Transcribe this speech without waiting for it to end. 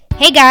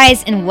Hey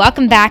guys, and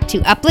welcome back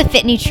to Uplift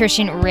Fit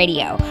Nutrition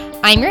Radio.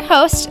 I'm your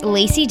host,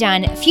 Lacey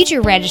Dunn,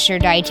 future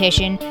registered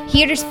dietitian,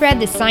 here to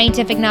spread the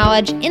scientific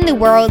knowledge in the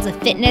worlds of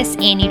fitness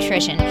and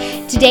nutrition.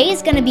 Today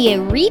is going to be a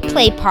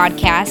replay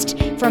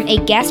podcast from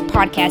a guest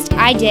podcast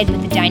I did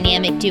with a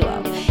dynamic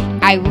duo.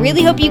 I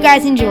really hope you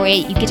guys enjoy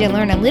it. You get to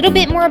learn a little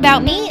bit more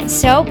about me,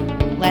 so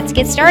let's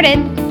get started.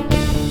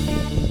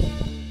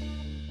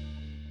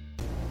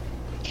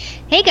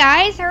 Hey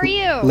guys, how are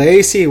you?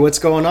 Lacey, what's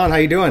going on? How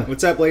you doing?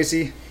 What's up,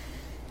 Lacey?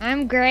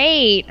 I'm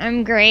great.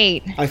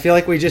 I feel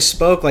like we just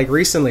spoke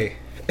recently.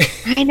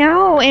 I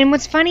know, and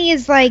what's funny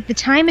is the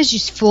time has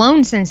just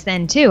flown since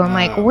then too. I'm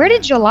like, where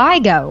did July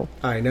go?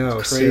 I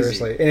know,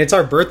 seriously. And it's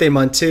our birthday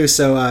month too,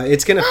 so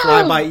it's going to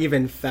fly by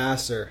even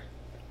faster.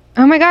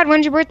 Oh my god,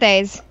 when's your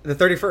birthdays? The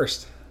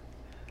 31st.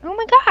 Oh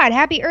my god,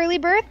 happy early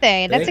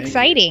birthday. That's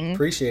exciting.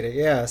 Appreciate it,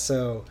 yeah.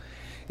 So,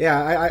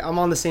 yeah, I'm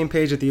on the same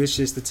page with you. It's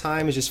just the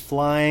time is just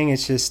flying.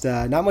 It's just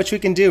not much we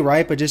can do,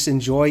 right? But just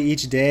enjoy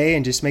each day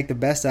and just make the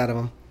best out of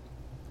them.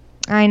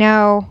 I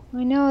know.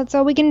 That's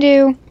all we can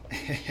do.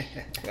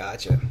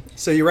 Gotcha.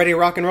 So you ready to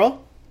rock and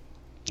roll?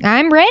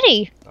 I'm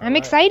ready. I'm right.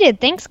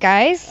 excited. Thanks,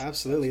 guys.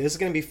 Absolutely. This is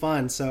going to be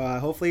fun. So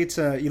hopefully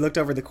you looked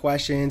over the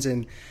questions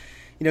and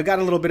got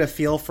a little bit of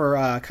feel for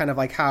kind of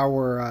how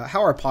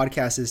our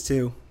podcast is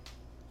too.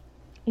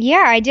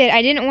 Yeah, I did.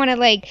 I didn't want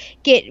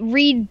to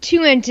read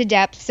too into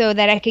depth so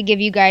that I could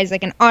give you guys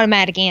an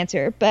automatic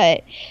answer,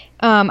 but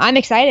I'm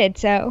excited.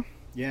 So.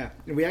 Yeah,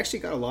 and we actually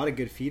got a lot of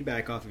good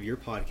feedback off of your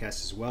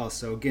podcast as well.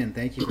 So again,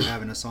 thank you for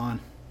having us on.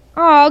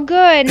 Oh,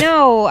 good.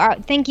 No,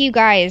 thank you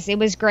guys. It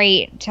was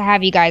great to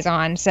have you guys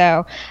on.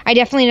 So I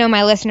definitely know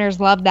my listeners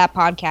loved that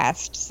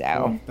podcast. So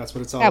well, that's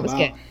what it's all about. That was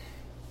good.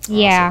 Awesome.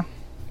 Yeah.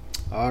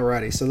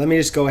 Alrighty, so let me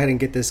just go ahead and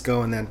get this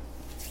going then.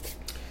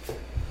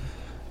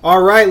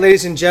 All right,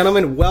 ladies and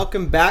gentlemen,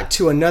 welcome back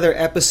to another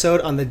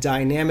episode on the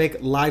Dynamic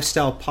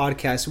Lifestyle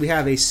Podcast. We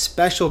have a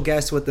special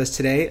guest with us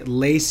today,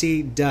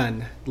 Lacey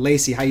Dunn.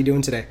 Lacey, how you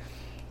doing today?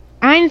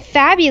 I'm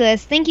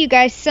fabulous. Thank you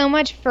guys so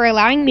much for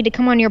allowing me to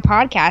come on your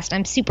podcast.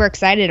 I'm super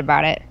excited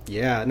about it.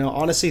 Yeah, no,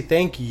 honestly,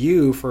 thank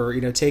you for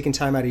taking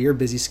time out of your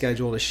busy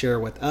schedule to share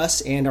with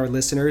us and our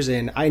listeners.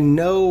 And I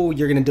know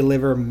you're going to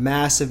deliver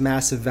massive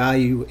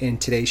value in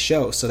today's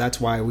show, so that's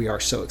why we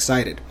are so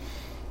excited.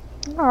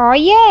 Oh,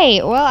 yay.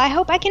 Well, I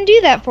hope I can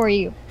do that for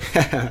you.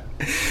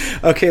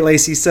 Okay,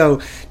 Lacey, so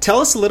tell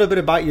us a little bit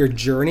about your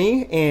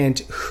journey and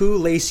who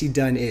Lacey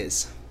Dunn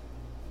is.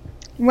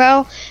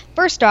 Well,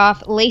 first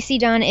off, Lacey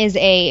Dunn is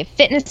a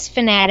fitness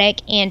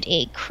fanatic and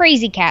a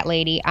crazy cat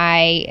lady.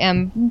 I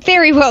am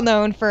very well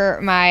known for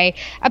my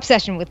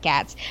obsession with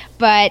cats,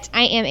 but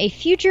I am a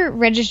future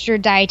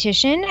registered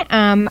dietitian.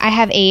 I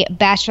have a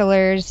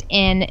bachelor's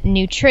in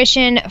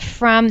nutrition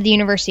from the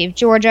University of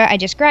Georgia. I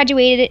just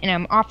graduated, and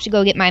I'm off to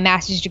go get my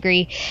master's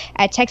degree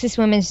at Texas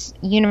Women's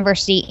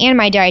University and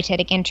my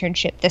dietetic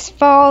internship this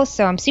fall,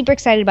 so I'm super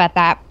excited about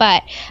that.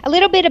 But a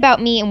little bit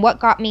about me and what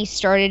got me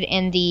started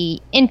in the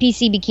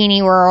NPC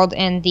bikini world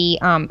and the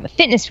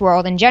fitness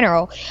world in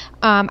general.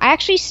 I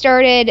actually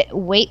started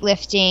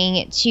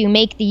weightlifting to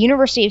make the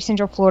University of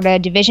Central Florida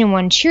Division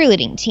I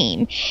cheerleading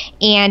team,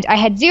 and I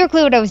had zero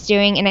clue what I was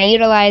doing, and I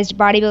utilized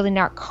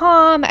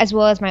bodybuilding.com as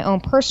well as my own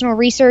personal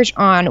research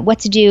on what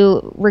to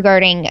do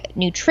regarding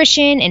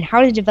nutrition and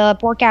how to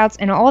develop workouts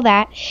and all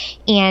that,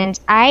 and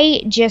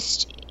I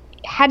just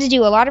had to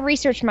do a lot of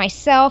research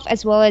myself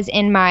as well as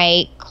in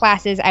my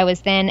classes. I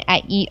was then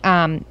at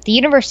the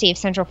University of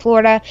Central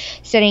Florida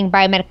studying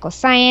biomedical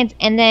science,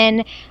 and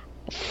then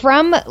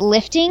from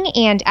lifting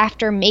and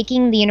after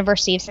making the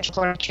University of Central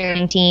Florida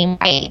cheerleading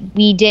team,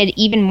 we did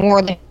even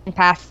more lifting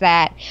past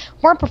that,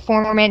 more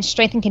performance,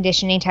 strength and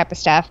conditioning type of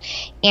stuff,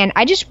 and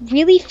I just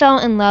really fell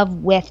in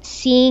love with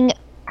seeing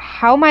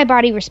how my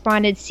body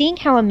responded, seeing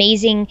how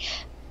amazing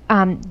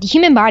the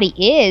human body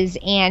is,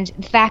 and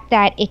the fact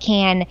that it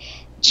can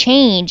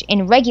change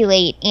and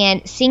regulate,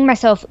 and seeing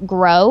myself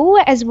grow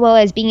as well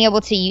as being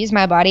able to use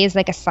my body as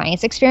a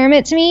science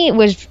experiment to me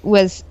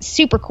was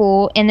super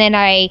cool. And then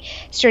I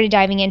started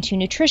diving into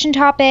nutrition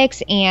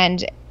topics,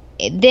 and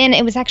then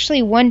it was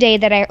actually one day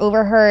that I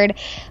overheard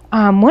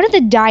one of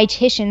the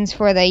dietitians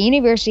for the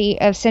University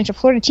of Central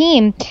Florida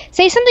team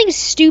say something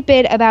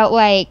stupid about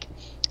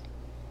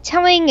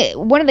telling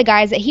one of the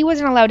guys that he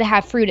wasn't allowed to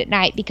have fruit at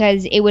night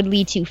because it would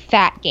lead to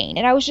fat gain.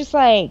 And I was just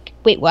like,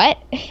 wait, what?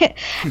 I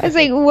was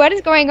like, what is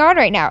going on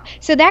right now?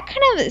 So that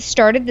kind of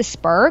started the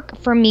spark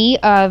for me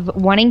of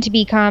wanting to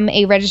become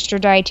a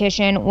registered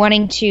dietitian,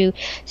 wanting to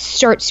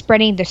start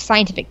spreading the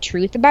scientific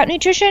truth about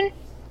nutrition.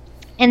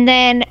 And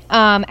then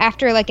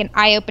after an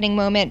eye-opening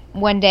moment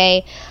one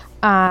day,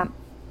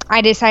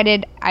 I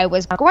decided I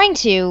was going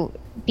to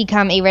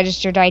become a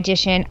registered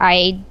dietitian.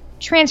 I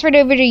transferred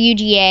over to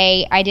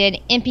UGA. I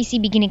did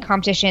NPC bikini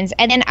competitions,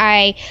 and then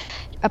I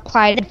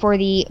applied for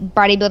the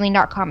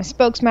bodybuilding.com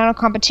spokesmodel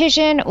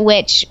competition,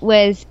 which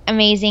was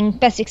amazing.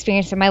 Best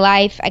experience of my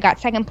life. I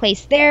got second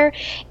place there,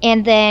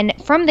 and then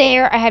from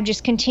there I have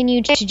just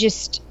continued to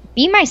just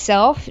be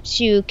myself,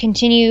 to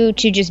continue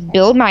to just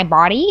build my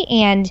body,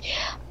 and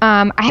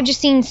I have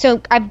just seen,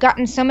 so I've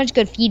gotten so much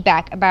good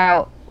feedback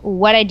about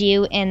what I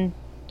do and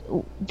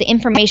the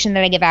information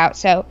that I give out.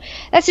 So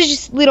that's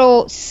just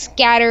little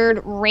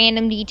scattered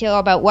random detail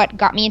about what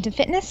got me into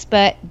fitness,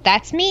 but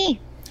that's me.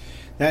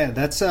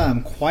 That's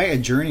quite a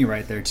journey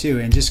right there too,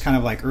 and just kind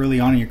of like early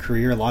on in your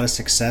career, a lot of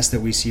success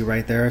that we see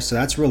right there. So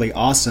that's really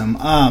awesome.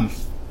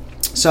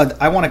 So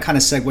I want to kind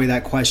of segue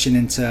that question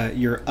into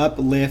your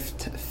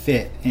Uplift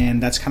Fit,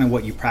 and that's kind of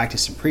what you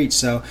practice and preach.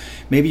 So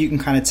maybe you can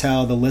kind of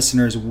tell the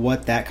listeners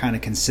what that kind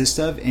of consists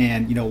of,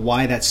 and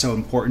why that's so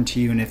important to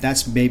you, and if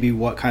that's maybe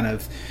what kind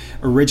of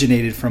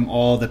originated from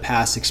all the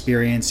past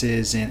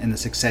experiences and the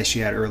success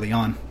you had early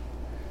on.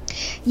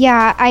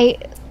 Yeah,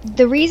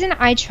 the reason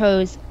I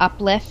chose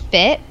Uplift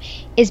Fit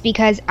is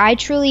because I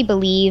truly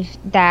believe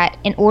that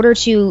in order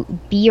to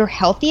be your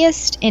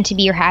healthiest and to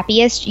be your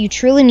happiest, you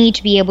truly need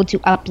to be able to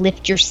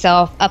uplift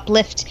yourself,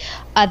 uplift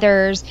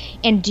others,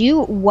 and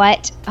do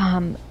what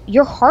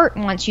your heart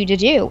wants you to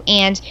do.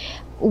 And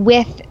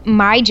with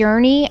my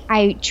journey,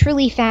 I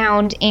truly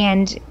found,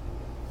 and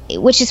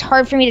which is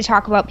hard for me to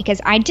talk about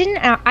because I didn't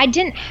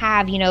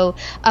have,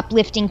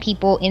 uplifting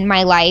people in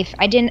my life.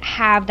 I didn't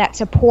have that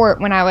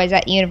support when I was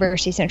at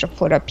University of Central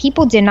Florida.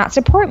 People did not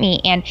support me,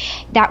 and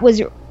that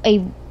was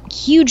a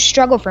huge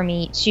struggle for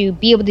me to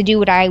be able to do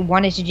what I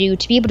wanted to do,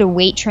 to be able to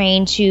weight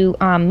train, to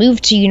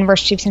move to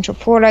University of Central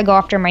Florida, go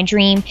after my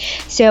dream.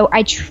 So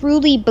I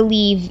truly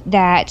believe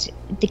that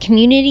the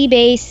community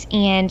base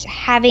and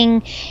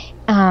having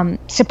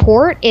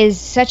support is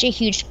such a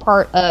huge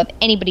part of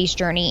anybody's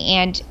journey.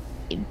 And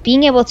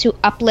being able to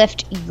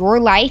uplift your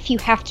life, you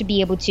have to be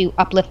able to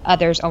uplift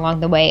others along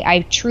the way.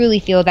 I truly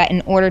feel that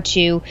in order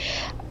to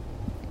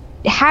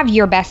have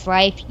your best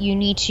life, you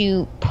need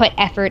to put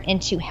effort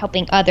into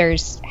helping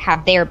others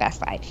have their best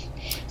life.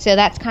 So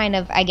that's kind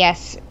of, I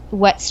guess,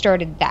 what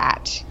started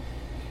that.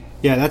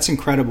 Yeah, that's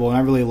incredible, and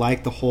I really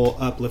like the whole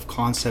uplift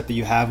concept that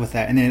you have with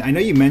that. And then I know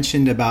you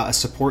mentioned about a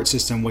support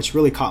system, which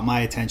really caught my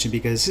attention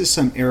because this is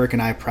something Eric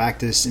and I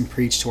practice and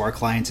preach to our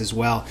clients as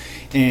well.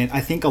 And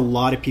I think a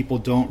lot of people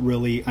don't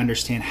really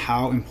understand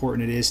how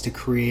important it is to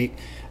create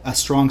a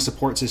strong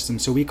support system.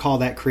 So we call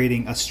that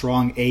creating a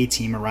strong A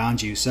team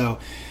around you. So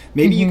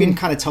maybe you can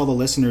kind of tell the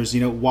listeners,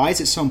 why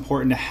is it so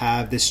important to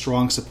have this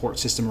strong support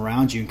system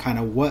around you, and kind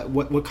of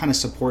what kind of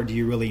support do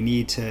you really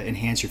need to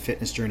enhance your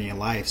fitness journey in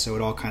life so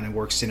it all kind of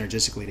works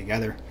synergistically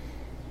together?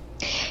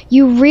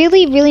 You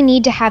really, really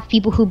need to have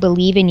people who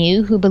believe in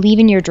you, who believe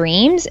in your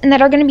dreams, and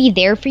that are going to be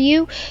there for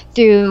you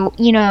through,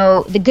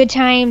 the good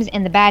times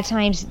and the bad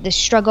times, the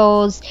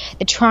struggles,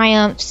 the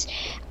triumphs.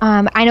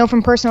 I know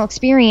from personal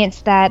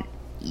experience that,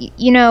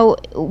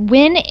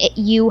 when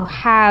you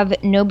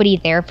have nobody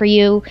there for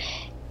you,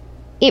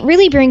 it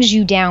really brings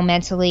you down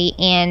mentally,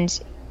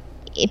 and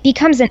it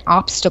becomes an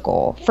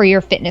obstacle for your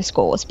fitness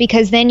goals,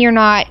 because then you're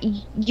not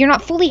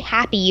fully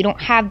happy. You don't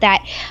have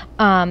that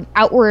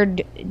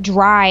outward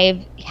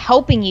drive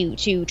helping you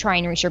to try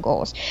and reach your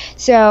goals.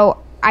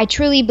 So I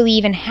truly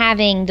believe in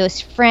having those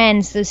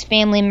friends, those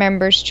family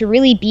members to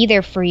really be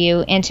there for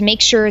you, and to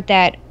make sure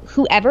that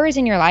whoever is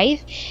in your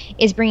life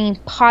is bringing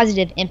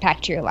positive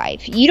impact to your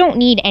life. You don't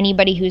need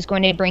anybody who's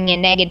going to bring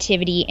in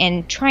negativity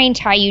and try and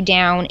tie you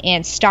down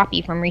and stop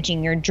you from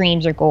reaching your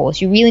dreams or goals.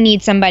 You really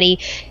need somebody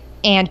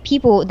and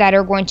people that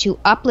are going to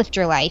uplift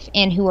your life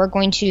and who are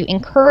going to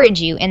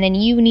encourage you, and then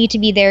you need to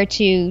be there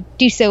to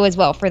do so as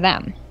well for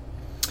them.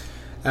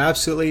 I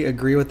absolutely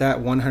agree with that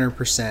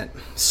 100%.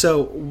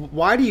 So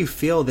why do you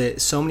feel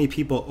that so many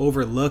people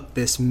overlook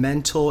this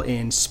mental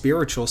and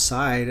spiritual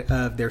side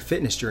of their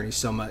fitness journey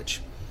so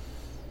much?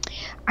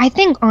 I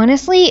think,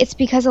 honestly, it's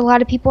because a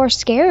lot of people are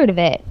scared of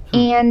it.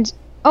 And,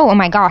 oh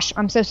my gosh,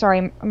 I'm so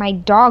sorry. My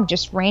dog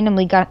just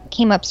randomly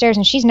came upstairs,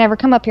 and she's never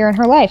come up here in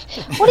her life.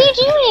 What are you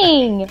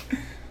doing?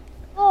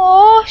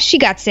 Oh, she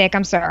got sick.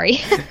 I'm sorry.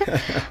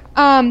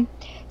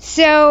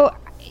 So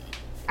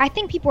I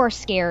think people are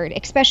scared,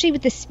 especially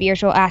with the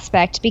spiritual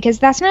aspect, because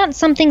that's not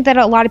something that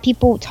a lot of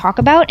people talk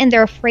about, and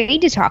they're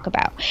afraid to talk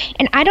about.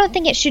 And I don't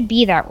think it should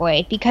be that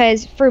way,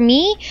 because for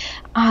me,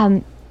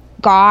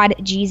 God,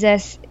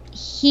 Jesus,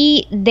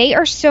 they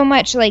are so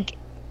much like,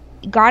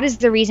 God is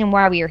the reason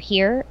why we are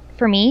here.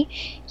 For me,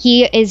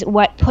 He is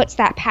what puts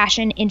that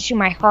passion into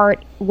my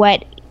heart.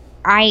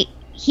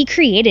 He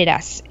created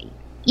us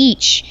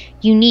each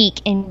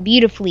unique and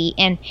beautifully,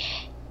 and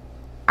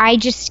I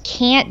just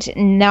can't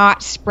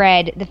not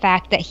spread the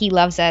fact that He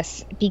loves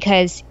us,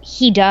 because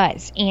He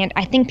does. And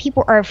I think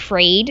people are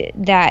afraid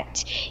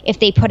that if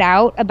they put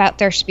out about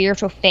their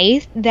spiritual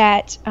faith,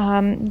 that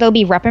they'll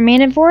be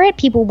reprimanded for it.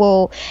 People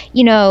will,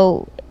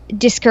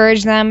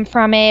 discourage them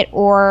from it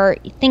or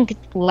think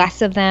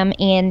less of them,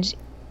 and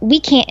we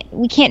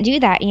can't do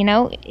that.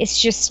 It's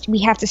just, we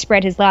have to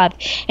spread His love.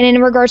 And in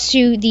regards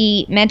to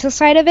the mental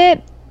side of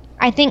it,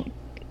 I think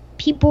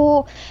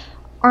people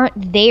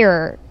aren't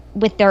there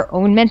with their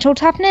own mental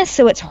toughness,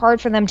 so it's hard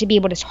for them to be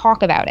able to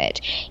talk about it.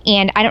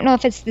 And I don't know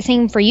if it's the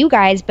same for you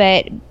guys,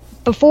 but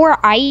before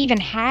I even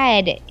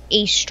had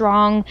a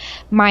strong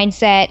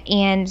mindset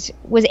and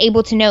was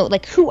able to know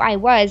like who I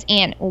was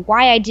and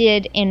why I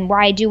did and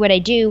why I do what I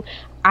do,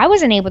 I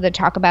wasn't able to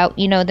talk about,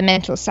 the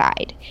mental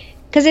side,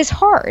 because it's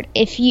hard.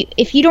 If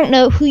you don't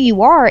know who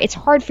you are, it's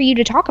hard for you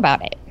to talk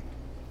about it.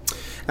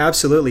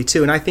 Absolutely,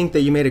 too. And I think that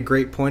you made a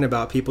great point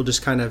about people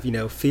just kind of,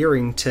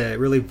 fearing to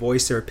really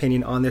voice their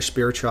opinion on their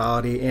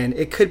spirituality. And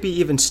it could be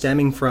even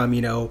stemming from,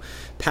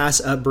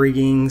 past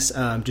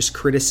upbringings, just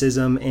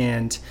criticism.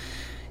 And,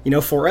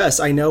 for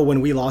us, I know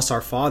when we lost our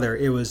father,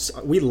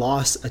 we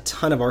lost a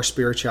ton of our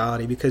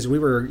spirituality because we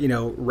were,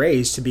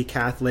 raised to be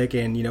Catholic,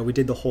 and, we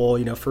did the whole,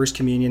 First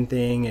Communion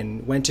thing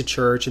and went to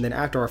church. And then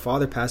after our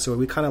father passed away,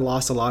 we kind of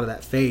lost a lot of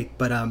that faith.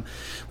 But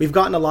we've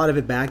gotten a lot of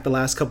it back the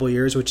last couple of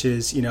years, which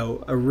is,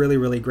 a really,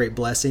 really great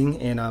blessing.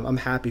 And I'm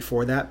happy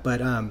for that.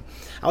 But I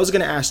was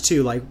going to ask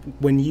too, like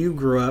when you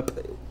grew up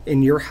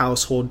in your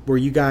household, were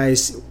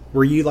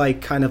you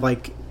like kind of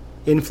like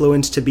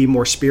influenced to be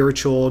more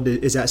spiritual?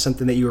 Is that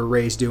something that you were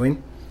raised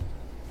doing?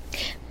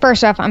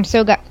 First off, I'm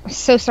so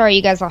sorry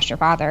you guys lost your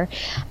father.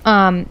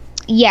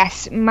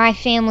 Yes, my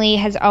family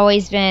has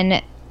always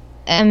been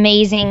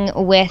amazing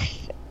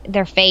with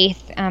their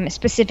faith,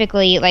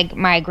 specifically like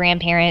my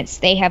grandparents.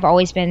 They have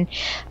always been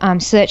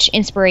such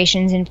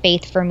inspirations in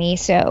faith for me.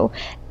 So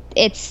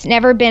it's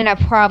never been a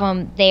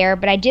problem there.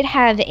 But I did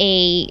have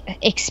a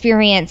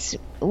experience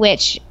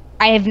which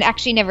I have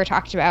actually never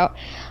talked about.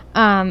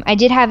 I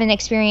did have an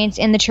experience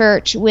in the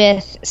church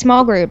with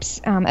small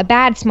groups, a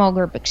bad small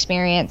group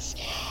experience.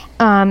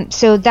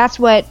 So that's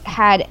what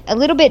had a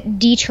little bit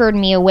deterred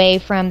me away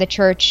from the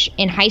church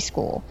in high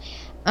school.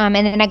 And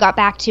then I got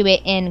back to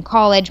it in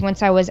college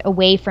once I was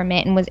away from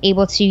it and was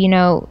able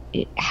to,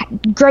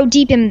 grow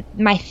deep in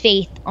my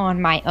faith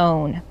on my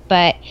own.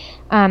 But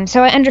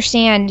so I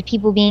understand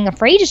people being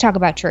afraid to talk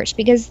about church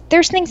because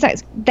there's things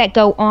that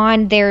go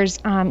on. There's,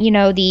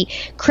 the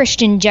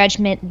Christian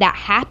judgment that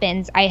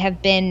happens. I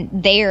have been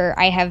there.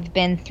 I have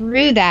been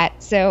through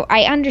that. So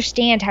I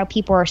understand how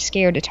people are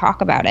scared to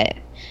talk about it.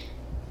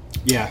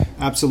 Yeah,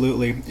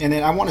 absolutely. And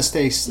then I want to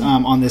stay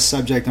on this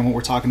subject and what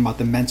we're talking about,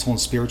 the mental and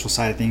spiritual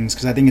side of things,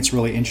 because I think it's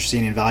really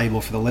interesting and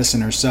valuable for the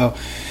listeners. So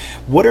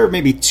what are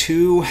maybe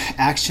 2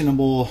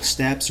 actionable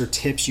steps or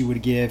tips you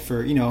would give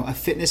for, a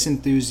fitness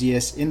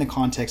enthusiast in the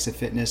context of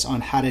fitness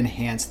on how to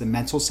enhance the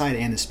mental side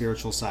and the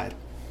spiritual side?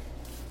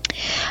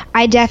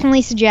 I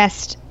definitely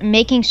suggest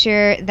making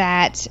sure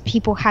that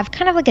people have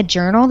kind of like a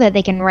journal that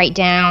they can write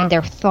down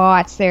their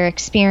thoughts, their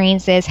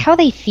experiences, how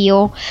they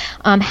feel.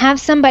 Have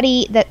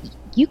somebody that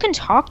you can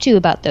talk to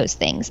about those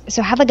things.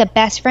 So have like a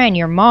best friend,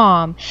 your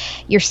mom,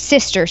 your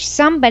sister,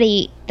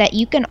 somebody that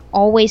you can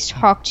always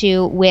talk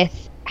to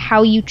with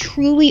how you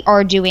truly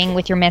are doing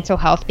with your mental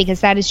health, because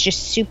that is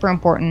just super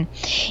important.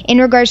 In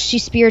regards to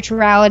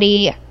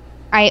spirituality,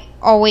 I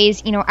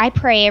always, I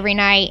pray every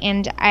night,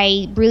 and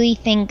I really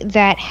think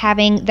that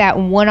having that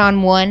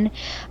one-on-one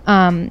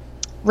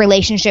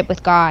relationship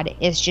with God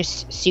is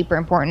just super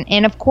important.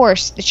 And of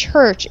course, the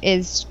church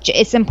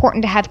it's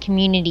important to have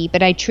community,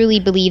 but I truly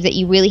believe that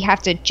you really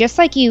have to, just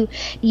like you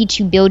need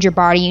to build your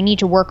body, you need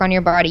to work on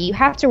your body, you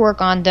have to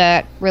work on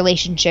the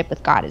relationship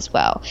with God as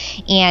well.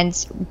 And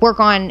work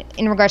on,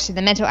 in regards to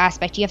the mental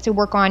aspect, you have to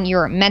work on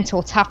your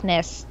mental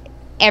toughness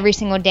every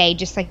single day,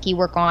 just like you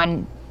work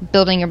on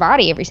building your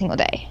body every single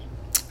day.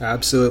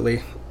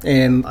 Absolutely.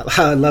 And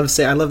I love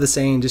the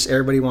saying, just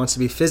everybody wants to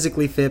be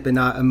physically fit, but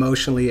not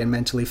emotionally and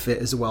mentally fit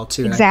as well,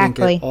 too. And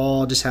exactly. I think it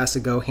all just has to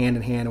go hand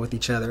in hand with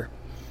each other.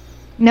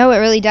 No, it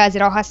really does.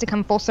 It all has to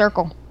come full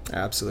circle.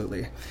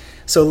 Absolutely.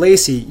 So,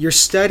 Lacey, you're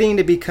studying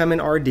to become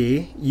an RD.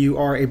 You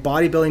are a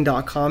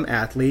bodybuilding.com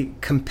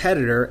athlete,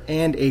 competitor,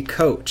 and a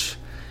coach.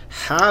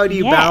 How do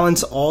you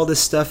balance all this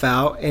stuff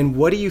out, and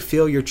what do you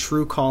feel your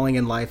true calling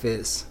in life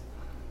is?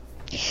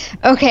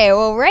 Okay,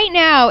 well, right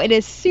now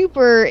it's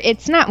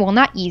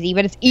not easy,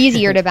 but it's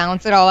easier to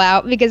balance it all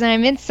out because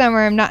I'm in summer,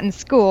 I'm not in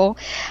school.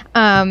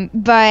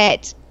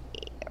 But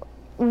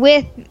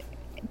with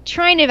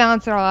trying to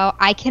balance it all out,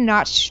 I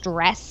cannot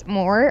stress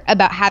more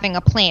about having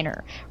a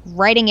planner,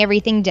 writing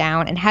everything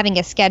down, and having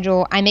a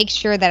schedule. I make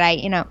sure that I,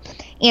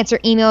 answer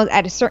emails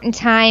at a certain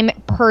time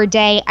per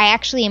day. I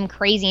actually am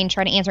crazy and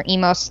try to answer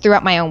emails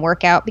throughout my own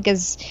workout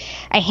because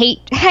I hate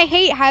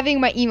having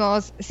my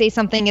emails say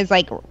something is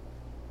like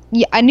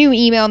a new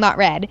email not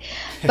read.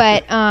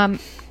 But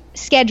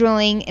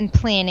scheduling and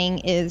planning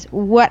is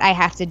what I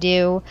have to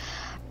do.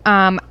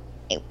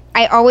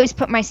 I always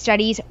put my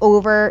studies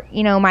over,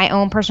 my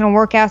own personal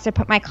workouts. I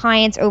put my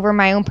clients over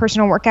my own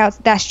personal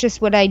workouts. That's just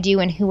what I do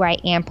and who I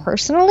am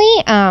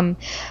personally.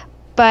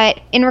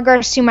 But in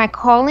regards to my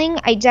calling,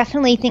 I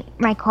definitely think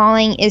my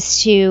calling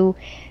is to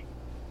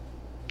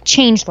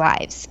change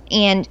lives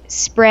and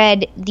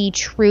spread the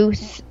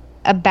truth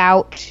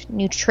about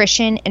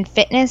nutrition and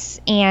fitness,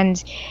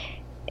 and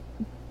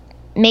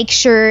make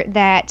sure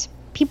that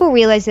people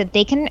realize that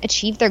they can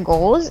achieve their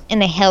goals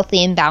in a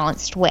healthy and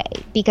balanced way.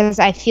 Because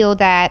I feel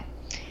that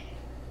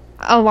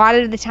a lot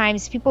of the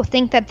times people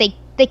think that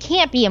they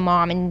can't be a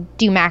mom and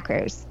do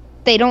macros.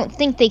 They don't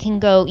think they can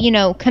go,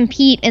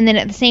 compete and then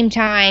at the same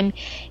time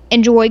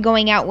enjoy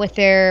going out with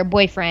their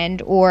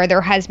boyfriend or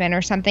their husband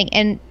or something.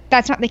 And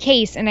that's not the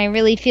case. And I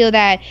really feel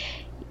that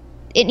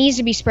it needs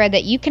to be spread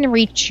that you can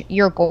reach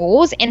your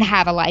goals and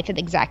have a life at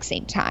the exact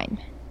same time.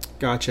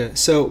 Gotcha.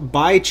 So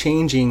by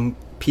changing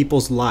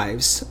people's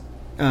lives,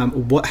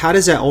 how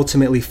does that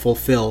ultimately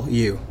fulfill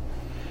you?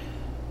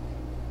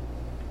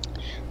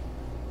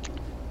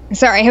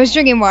 Sorry, I was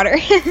drinking water.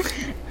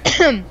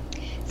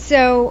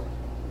 So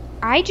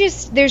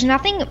there's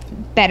nothing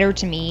better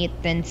to me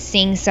than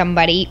seeing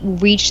somebody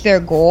reach their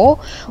goal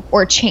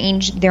or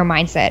change their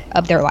mindset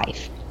of their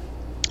life.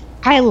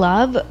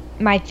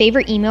 My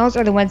favorite emails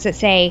are the ones that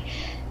say,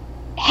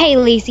 "Hey,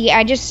 Lacey,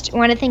 I just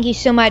want to thank you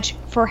so much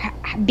for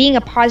being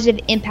a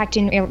positive impact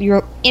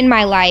in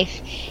my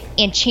life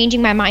and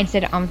changing my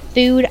mindset on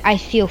food. I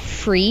feel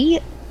free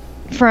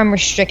from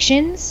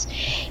restrictions,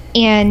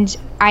 and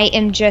I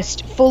am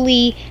just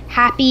fully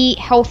happy,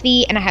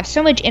 healthy, and I have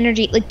so much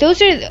energy." Like,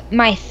 those are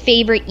my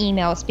favorite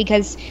emails,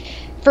 because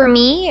for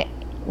me,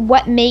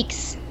 what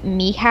makes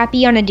me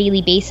happy on a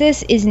daily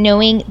basis is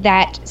knowing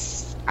that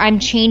I'm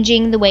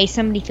changing the way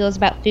somebody feels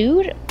about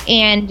food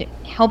and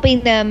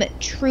helping them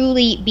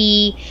truly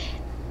be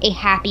a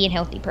happy and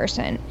healthy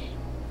person.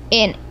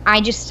 And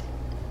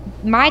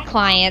my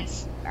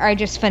clients are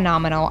just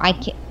phenomenal.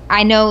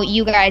 I know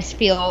you guys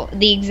feel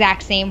the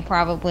exact same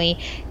probably.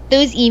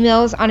 Those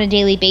emails on a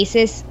daily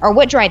basis are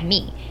what drive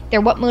me.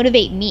 They're what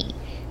motivate me.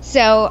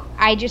 So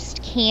I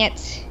just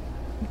can't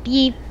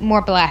be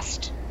more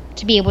blessed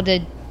to be able to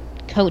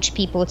coach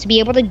people, to be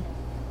able to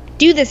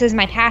do this as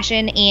my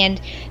passion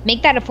and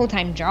make that a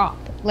full-time job.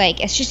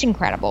 Like, it's just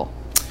incredible.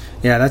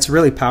 Yeah, that's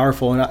really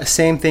powerful. And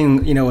same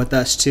thing, with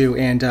us too.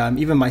 And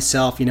even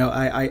myself,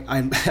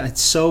 I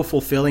it's so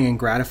fulfilling and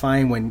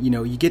gratifying when,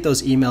 you get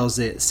those emails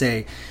that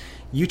say,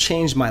 "You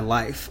changed my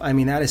life." I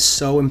mean, that is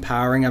so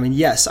empowering. I mean,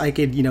 yes, I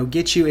could,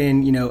 get you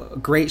in,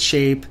 great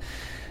shape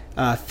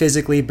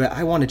physically, but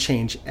I want to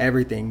change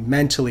everything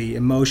mentally,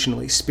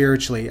 emotionally,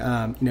 spiritually.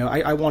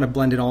 I want to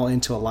blend it all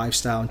into a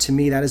lifestyle. And to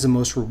me, that is the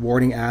most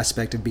rewarding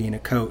aspect of being a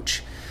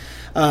coach.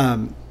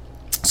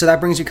 So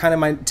that brings you kind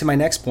of to my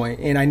next point.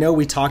 And I know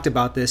we talked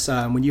about this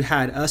when you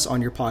had us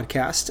on your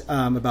podcast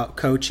about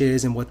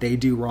coaches and what they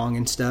do wrong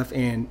and stuff.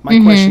 And my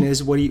question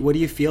is, what do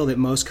you feel that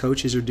most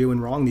coaches are doing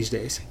wrong these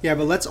days? Yeah,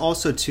 but let's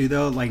also too,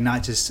 though, like,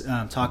 not just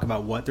talk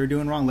about what they're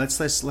doing wrong.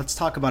 Let's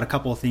talk about a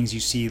couple of things you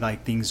see,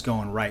 like things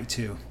going right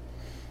too.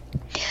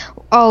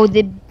 Oh,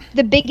 the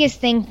biggest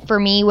thing for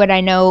me, what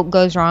I know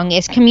goes wrong,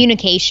 is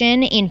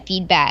communication and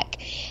feedback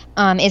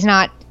is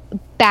not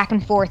back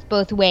and forth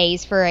both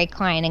ways for a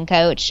client and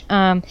coach.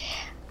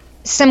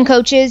 Some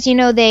coaches,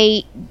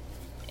 they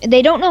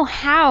don't know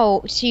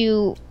how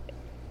to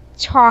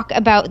talk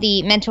about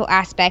the mental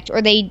aspect,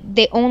 or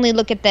they only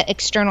look at the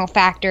external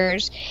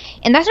factors.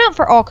 And that's not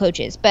for all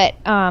coaches, but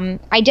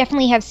I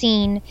definitely have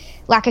seen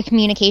lack of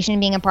communication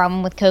being a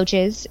problem with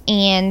coaches,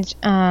 and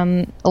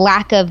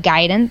lack of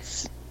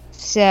guidance.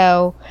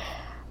 So,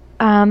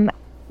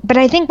 but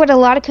I think what a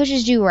lot of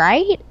coaches do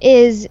right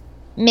is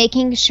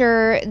making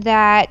sure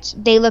that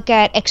they look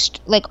at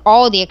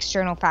all the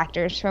external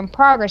factors, from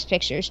progress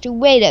pictures to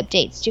weight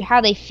updates to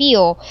how they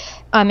feel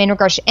in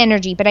regards to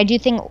energy. But I do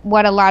think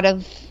what a lot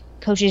of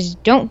coaches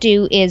don't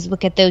do is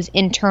look at those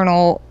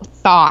internal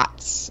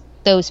thoughts,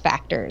 those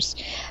factors.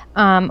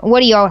 What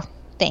do y'all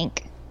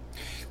think?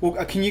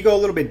 Well, can you go a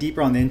little bit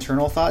deeper on the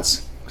internal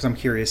thoughts? Because I'm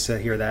curious to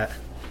hear that.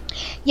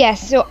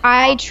 Yes, so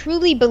I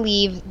truly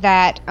believe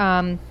that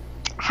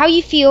how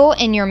you feel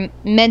in your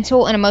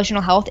mental and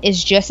emotional health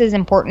is just as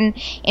important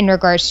in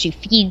regards to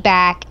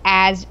feedback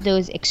as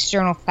those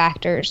external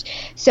factors.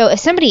 So if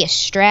somebody is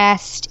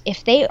stressed,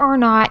 if they are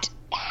not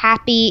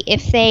happy,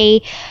 if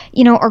they,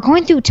 are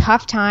going through a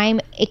tough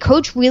time, a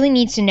coach really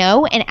needs to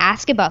know and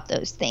ask about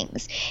those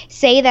things.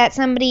 Say that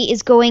somebody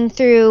is going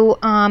through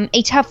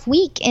a tough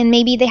week, and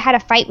maybe they had a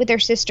fight with their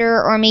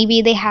sister, or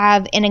maybe they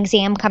have an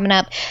exam coming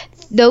up.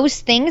 Those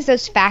things,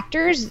 those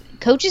factors,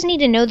 coaches need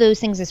to know those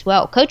things as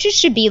well. Coaches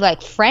should be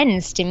like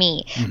friends to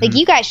me. Like,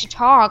 you guys should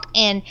talk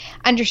and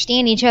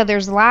understand each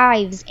other's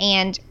lives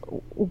and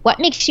what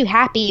makes you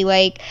happy.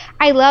 Like,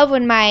 I love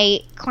when my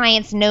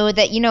clients know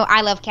that,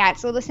 I love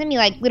cats. So they'll send me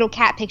like little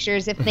cat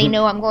pictures if they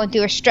know I'm going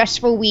through a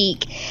stressful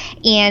week.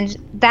 And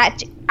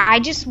that, I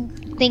just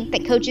think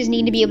that coaches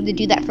need to be able to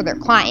do that for their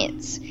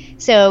clients.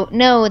 So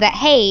know that,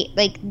 hey,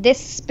 like, this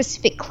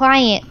specific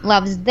client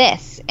loves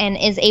this and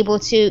is able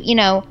to,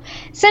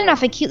 send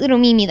off a cute little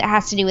meme that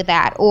has to do with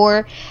that.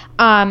 Or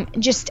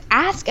just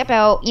ask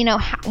about,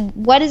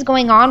 what is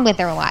going on with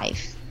their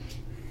life.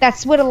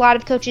 That's what a lot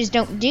of coaches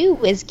don't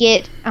do, is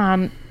get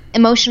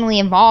emotionally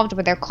involved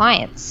with their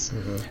clients.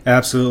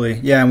 Absolutely.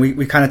 Yeah, and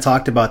we kind of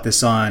talked about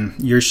this on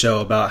your show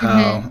about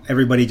how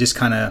everybody just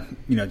kind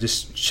of,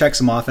 just checks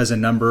them off as a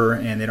number,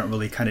 and they don't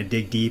really kind of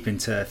dig deep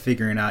into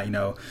figuring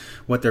out,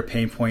 what their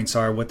pain points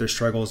are, what their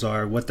struggles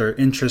are, what their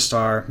interests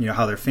are,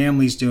 how their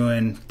family's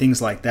doing,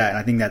 things like that. And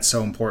I think that's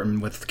so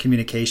important with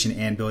communication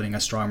and building a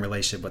strong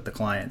relationship with the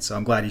client. So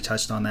I'm glad you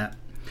touched on that.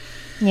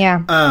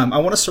 Yeah. I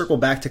want to circle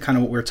back to kind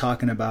of what we were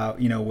talking about,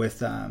 with,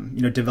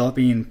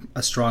 developing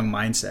a strong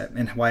mindset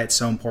and why it's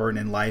so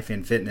important in life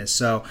and fitness.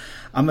 So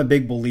I'm a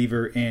big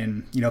believer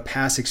in,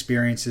 past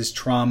experiences,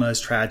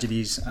 traumas,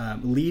 tragedies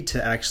lead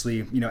to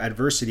actually,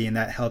 adversity, and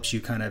that helps you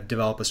kind of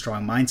develop a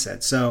strong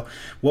mindset. So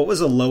what was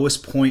the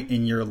lowest point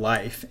in your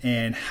life,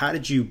 and how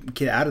did you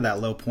get out of that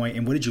low point,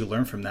 and what did you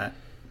learn from that?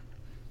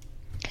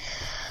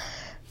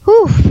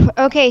 Whew.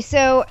 Okay,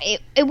 so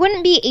it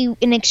wouldn't be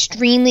an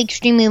extremely,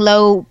 extremely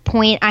low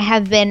point. I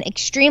have been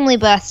extremely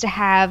blessed to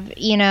have,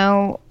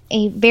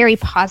 a very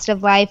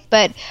positive life.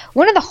 But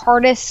one of the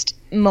hardest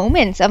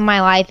moments of my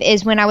life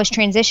is when I was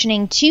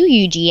transitioning to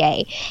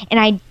UGA, and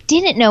I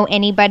didn't know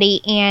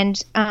anybody.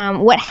 And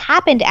what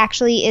happened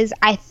actually is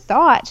I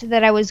thought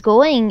that I was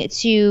going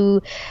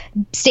to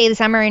stay the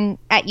summer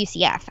at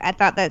UCF. I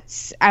thought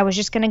I was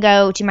just going to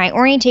go to my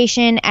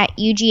orientation at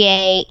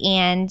UGA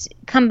and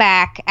come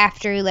back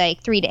after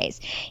like 3 days.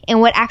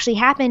 And what actually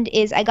happened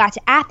is I got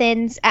to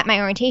Athens at my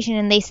orientation,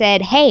 and they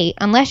said, hey,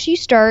 unless you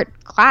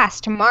start class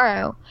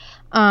tomorrow,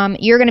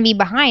 you're going to be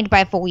behind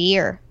by a full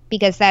year,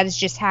 because that is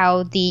just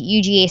how the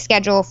UGA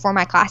schedule for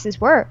my classes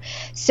were.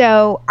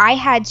 So I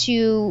had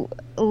to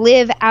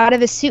live out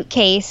of a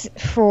suitcase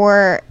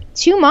for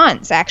 2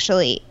 months,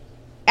 actually,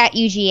 at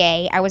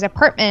UGA. I was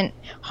apartment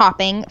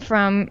hopping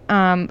from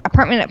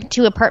apartment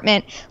to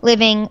apartment,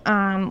 living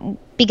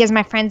because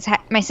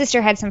my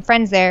sister had some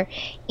friends there,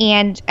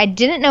 and I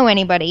didn't know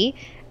anybody.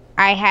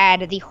 I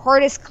had the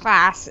hardest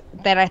class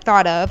that I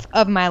thought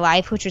of my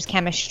life, which was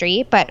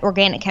chemistry, but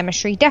organic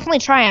chemistry definitely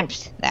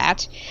triumphed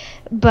that.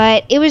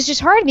 But it was just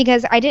hard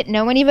because I didn't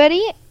know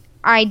anybody.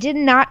 I did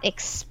not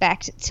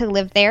expect to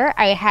live there.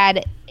 I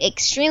had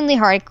extremely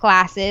hard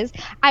classes.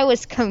 I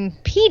was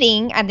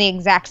competing at the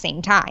exact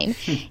same time.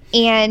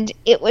 And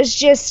it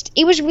was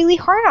really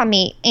hard on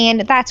me.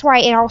 And that's why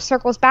it all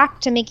circles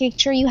back to making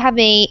sure you have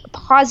a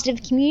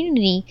positive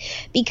community,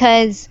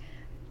 because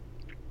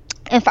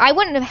if I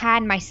wouldn't have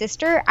had my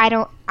sister,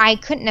 I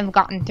couldn't have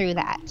gotten through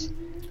that.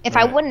 If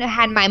I wouldn't have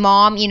had my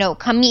mom,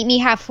 come meet me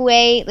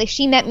halfway, like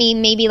she met me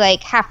maybe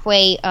like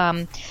halfway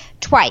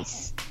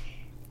twice.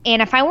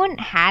 And if I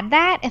wouldn't have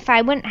that, if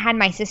I wouldn't have had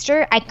my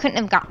sister, I couldn't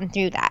have gotten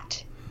through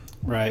that.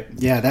 Right.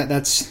 Yeah,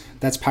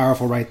 that's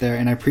powerful right there.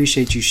 And I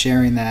appreciate you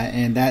sharing that.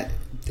 And that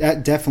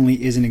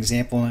definitely is an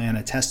example and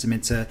a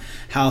testament to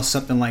how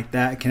something like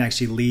that can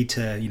actually lead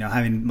to,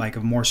 having like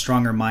a more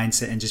stronger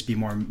mindset and just be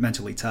more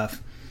mentally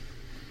tough.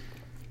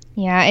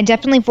 Yeah, it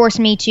definitely forced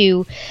me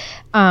to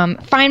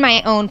find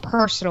my own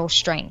personal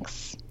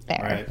strengths there.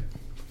 Right.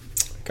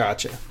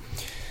 Gotcha.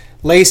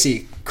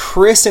 Lacey,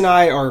 Chris and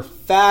I are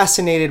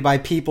fascinated by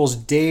people's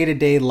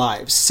day-to-day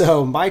lives.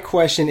 So my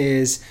question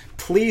is,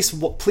 please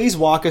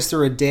walk us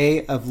through a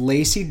day of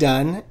Lacey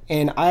Dunn.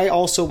 And I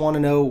also want to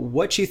know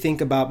what you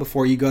think about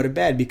before you go to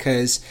bed,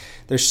 because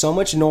there's so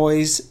much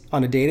noise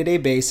on a day-to-day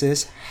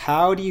basis.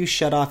 How do you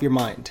shut off your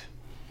mind?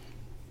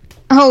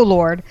 Oh,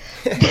 Lord.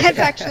 That's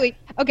actually...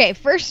 Okay,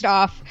 first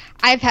off,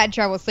 I've had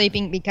trouble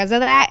sleeping because of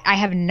that. I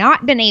have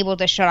not been able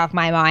to shut off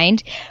my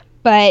mind,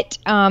 but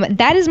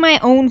that is my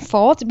own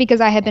fault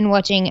because I have been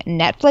watching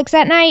Netflix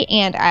at night,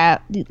 and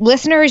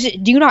listeners,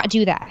 do not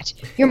do that.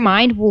 Your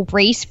mind will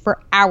race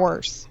for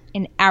hours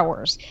and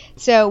hours.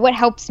 So what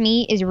helps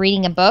me is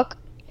reading a book,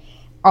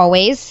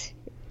 always.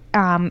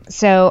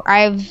 So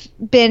I've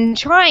been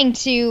trying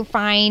to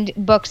find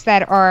books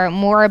that are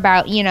more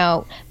about,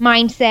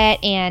 mindset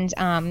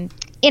and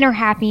inner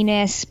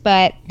happiness,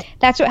 but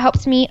that's what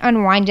helps me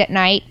unwind at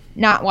night,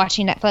 not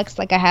watching Netflix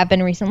like I have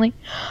been recently.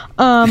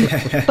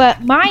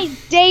 But my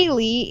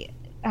daily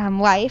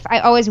life,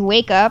 I always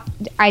wake up,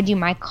 I do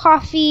my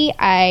coffee,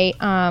 I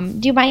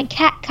do my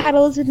cat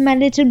cuddles with my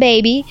little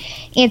baby,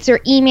 answer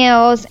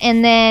emails,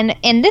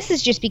 and this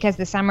is just because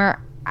the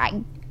summer,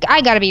 I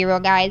gotta be real,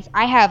 guys,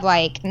 I have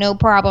like no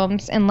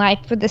problems in life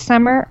for the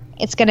summer.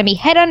 It's gonna be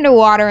head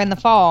underwater in the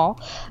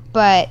fall,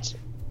 but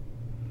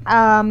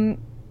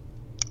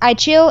I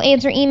chill,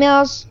 answer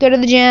emails, go to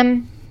the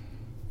gym,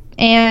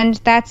 and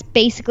that's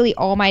basically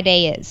all my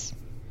day is.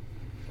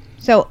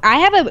 So I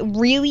have a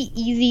really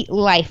easy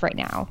life right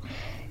now.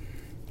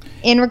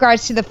 In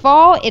regards to the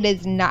fall, it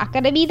is not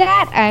going to be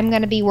that. I'm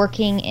going to be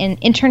working an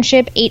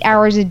internship 8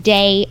 hours a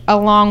day,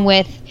 along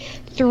with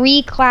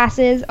 3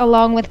 classes,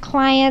 along with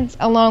clients,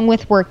 along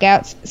with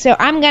workouts. So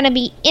I'm going to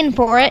be in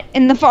for it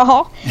in the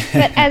fall.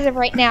 But as of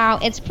right now,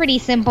 it's pretty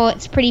simple,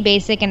 it's pretty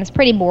basic, and it's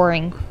pretty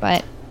boring.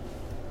 But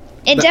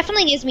it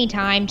definitely gives me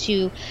time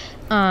to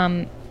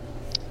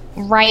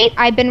write.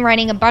 I've been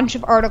writing a bunch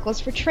of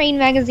articles for Train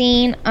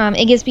Magazine.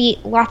 It gives me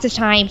lots of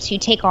time to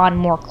take on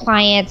more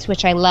clients,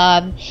 which I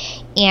love,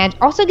 and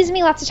also gives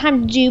me lots of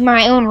time to do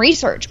my own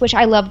research, which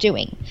I love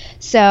doing.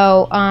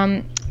 So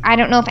I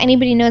don't know if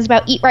anybody knows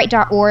about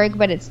eatright.org,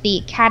 but it's the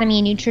Academy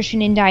of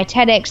Nutrition and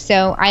Dietetics,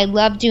 so I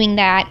love doing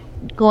that,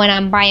 going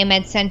on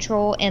Biomed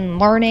Central and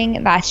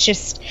learning. I'm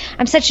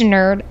such a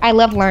nerd. I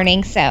love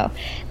learning, so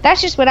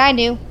that's just what I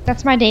do.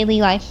 That's my daily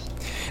life.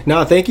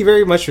 No, thank you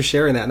very much for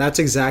sharing that. And that's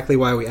exactly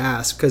why we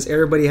ask, because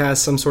everybody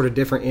has some sort of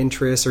different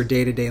interests or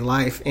day-to-day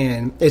life.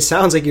 And it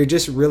sounds like you're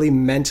just really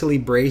mentally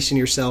bracing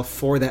yourself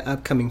for that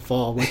upcoming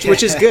fall,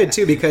 which is good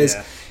too, because,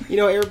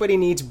 everybody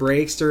needs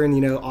breaks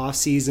during, off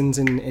seasons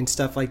and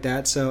stuff like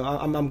that. So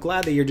I'm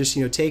glad that you're just,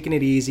 taking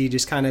it easy,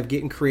 just kind of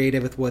getting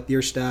creative with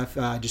your stuff,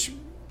 just,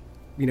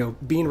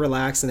 being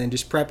relaxed and then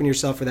just prepping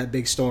yourself for that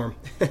big storm.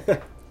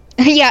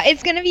 Yeah,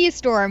 it's going to be a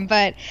storm,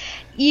 but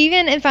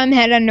even if I'm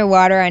head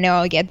underwater, I know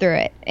I'll get through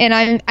it. And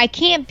I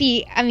can't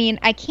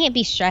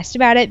be stressed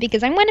about it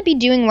because I'm going to be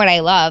doing what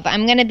I love.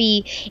 I'm going to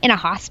be in a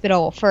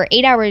hospital for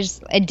 8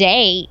 hours a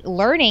day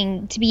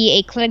learning to be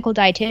a clinical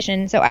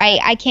dietitian. So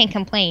I can't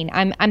complain.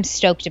 I'm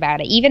stoked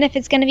about it. Even if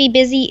it's going to be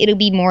busy, it'll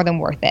be more than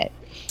worth it.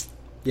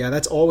 Yeah,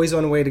 that's always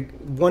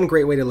one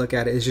great way to look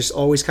at it is just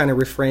always kind of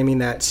reframing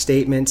that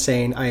statement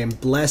saying, I am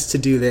blessed to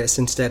do this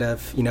instead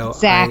of,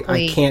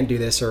 Exactly. I can't do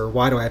this or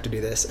why do I have to do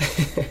this?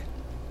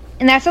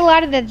 And that's a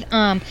lot of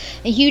a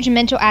huge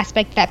mental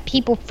aspect that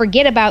people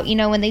forget about,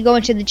 when they go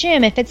into the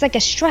gym. If it's like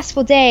a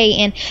stressful day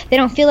and they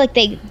don't feel like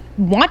they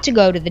want to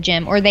go to the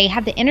gym or they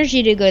have the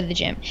energy to go to the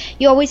gym,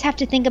 you always have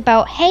to think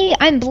about, hey,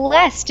 I'm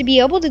blessed to be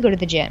able to go to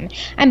the gym.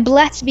 I'm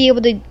blessed to be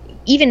able to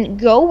even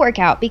go work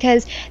out,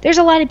 because there's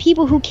a lot of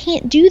people who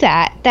can't do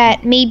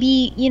that may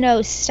be,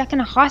 stuck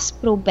in a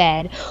hospital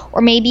bed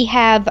or maybe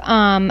have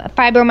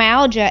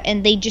fibromyalgia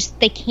and they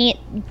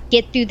can't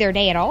get through their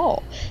day at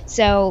all.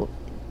 So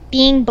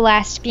being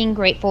blessed, being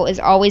grateful is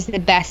always the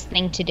best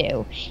thing to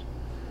do.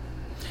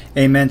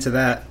 Amen to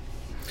that.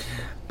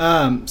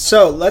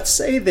 So let's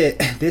say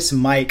that this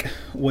mic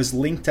was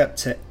linked up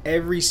to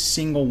every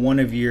single one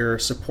of your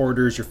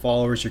supporters, your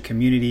followers, your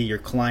community, your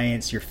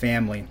clients, your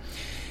family.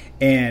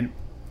 And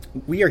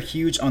we are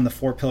huge on the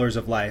 4 pillars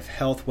of life: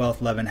 health,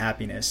 wealth, love, and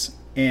happiness.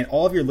 And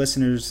all of your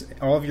listeners,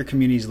 all of your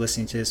communities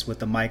listening to this with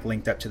the mic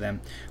linked up to them,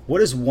 what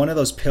is one of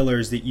those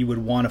pillars that you would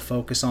want to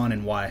focus on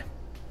and why?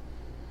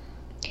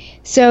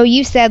 So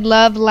you said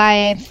love,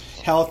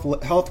 life. Health,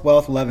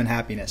 wealth, love, and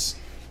happiness.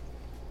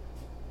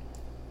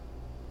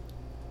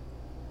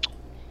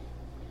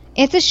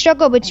 It's a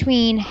struggle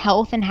between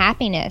health and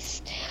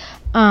happiness,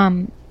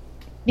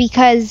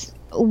 because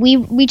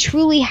we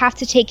truly have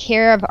to take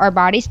care of our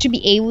bodies to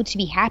be able to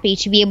be happy,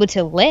 to be able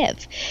to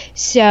live.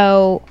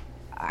 So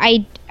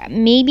I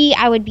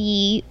would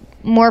be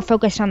more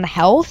focused on the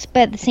health, but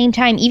at the same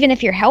time, even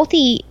if you're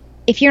healthy,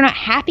 if you're not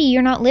happy,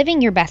 you're not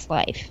living your best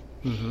life.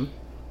 Mm-hmm.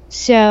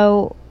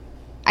 So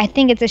I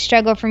think it's a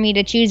struggle for me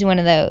to choose one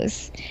of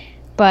those.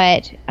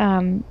 But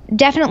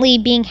definitely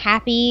being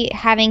happy,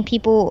 having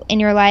people in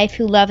your life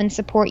who love and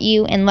support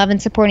you and love and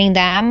supporting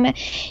them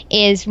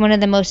is one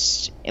of the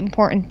most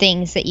important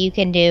things that you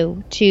can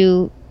do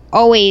to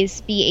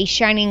always be a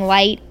shining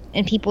light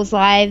in people's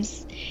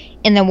lives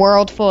in the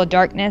world full of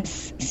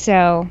darkness.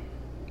 So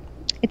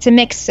it's a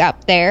mix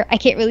up there. I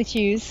can't really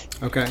choose.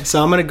 Okay,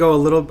 so I'm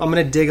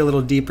gonna dig a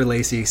little deeper,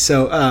 Lacey.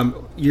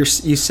 So you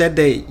said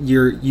that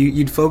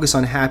you'd focus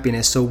on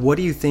happiness. So what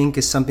do you think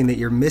is something that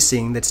you're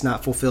missing that's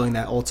not fulfilling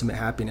that ultimate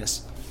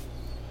happiness?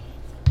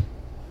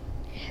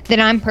 That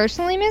I'm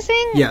personally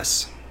missing?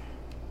 Yes.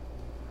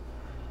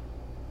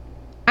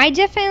 I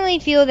definitely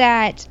feel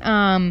that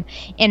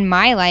in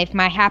my life,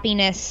 my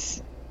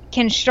happiness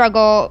can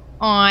struggle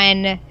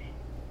on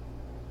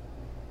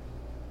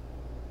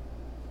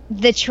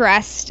the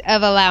trust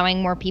of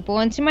allowing more people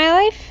into my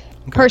life,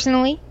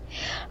 personally.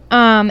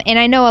 And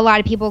I know a lot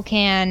of people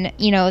can,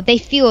 they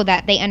feel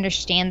that, they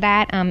understand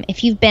that.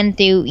 If you've been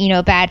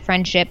through, bad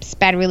friendships,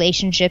 bad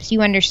relationships,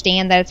 you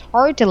understand that it's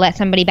hard to let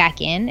somebody back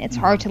in. It's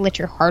hard to let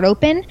your heart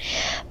open.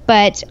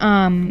 But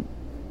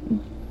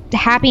the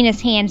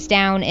happiness, hands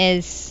down,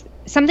 is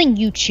something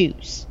you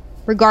choose,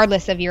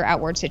 regardless of your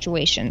outward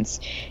situations.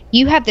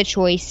 You have the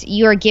choice.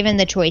 You are given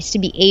the choice to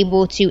be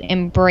able to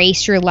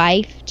embrace your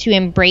life, to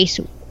embrace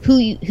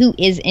who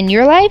is in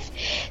your life.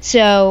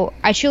 So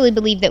I truly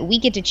believe that we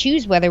get to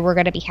choose whether we're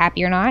going to be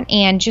happy or not,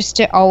 and just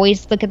to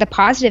always look at the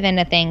positive end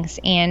of things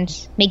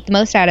and make the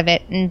most out of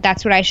it. And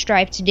that's what I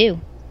strive to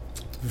do.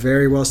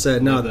 Very well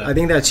said. No, I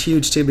think that's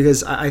huge too,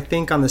 because I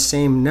think on the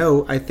same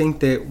note, I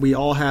think that we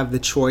all have the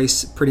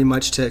choice pretty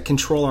much to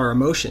control our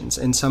emotions,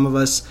 and some of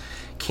us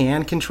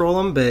can control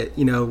them, but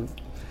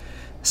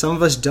some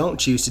of us don't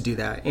choose to do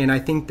that. And I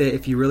think that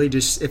if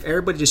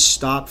everybody just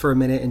stopped for a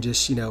minute and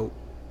just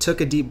took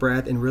a deep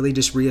breath and really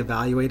just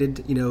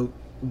reevaluated,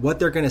 what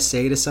they're going to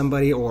say to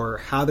somebody or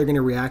how they're going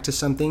to react to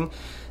something,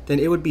 then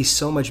it would be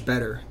so much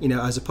better,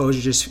 as opposed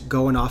to just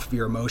going off of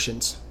your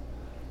emotions.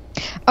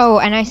 Oh,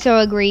 and I so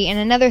agree. And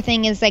another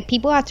thing is,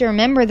 people have to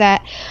remember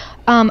that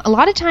a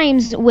lot of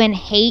times when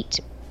hate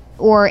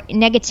or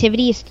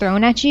negativity is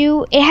thrown at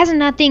you, it has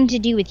nothing to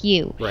do with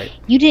you. Right.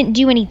 You didn't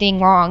do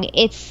anything wrong.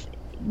 It's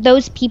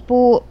those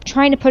people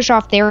trying to push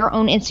off their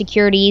own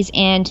insecurities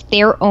and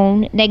their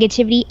own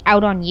negativity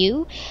out on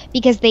you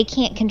because they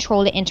can't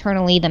control it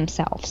internally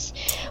themselves,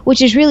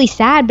 which is really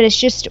sad, but it's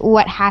just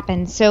what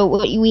happens. So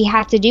what we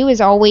have to do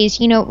is always,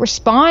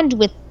 respond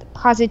with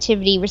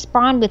positivity,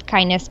 respond with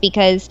kindness,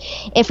 because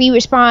if we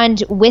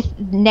respond with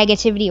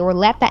negativity or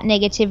let that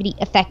negativity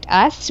affect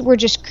us, we're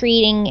just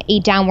creating a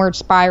downward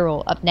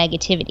spiral of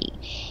negativity,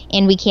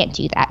 and we can't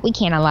do that. We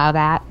can't allow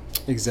that.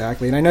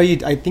 Exactly. And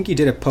I think you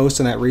did a post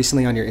on that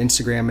recently on your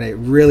Instagram, and it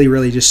really,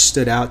 really just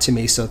stood out to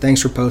me. So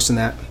thanks for posting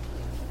that.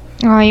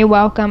 Oh, you're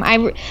welcome.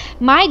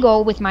 My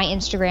goal with my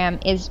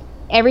Instagram is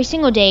every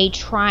single day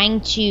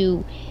trying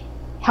to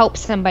help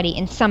somebody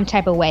in some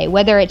type of way,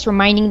 whether it's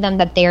reminding them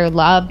that they're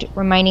loved,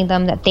 reminding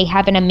them that they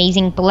have an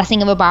amazing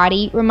blessing of a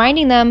body,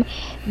 reminding them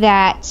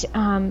that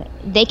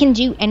they can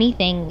do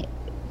anything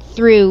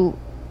through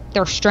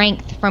their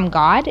strength from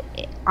God.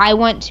 I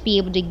want to be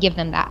able to give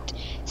them that.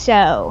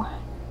 So,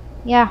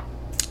 yeah.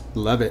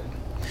 Love it.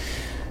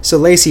 So,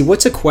 Lacey,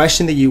 what's a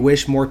question that you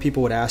wish more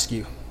people would ask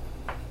you?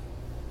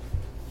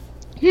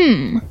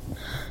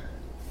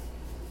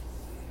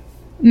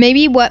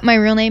 Maybe what my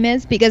real name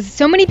is, because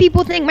so many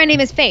people think my name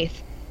is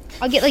Faith.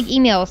 I'll get like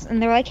emails and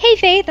they're like, "Hey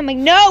Faith." I'm like,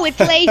 "No, it's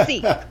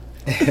Lacey."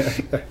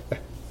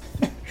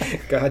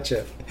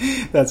 Gotcha.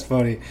 That's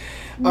funny.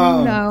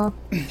 No.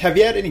 Have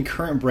you had any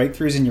current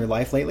breakthroughs in your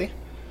life lately?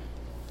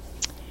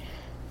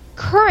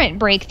 Current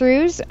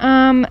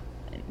breakthroughs?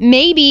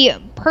 Maybe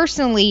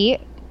personally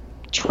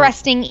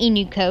trusting a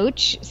new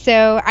coach.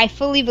 So I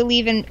fully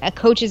believe in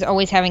coaches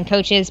always having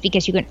coaches,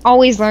 because you can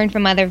always learn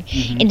from other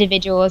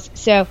individuals.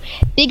 So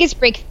biggest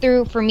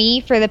breakthrough for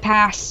me for the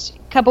past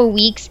couple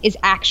weeks is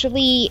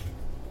actually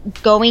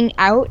going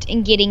out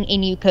and getting a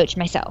new coach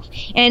myself.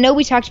 And I know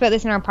we talked about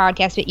this in our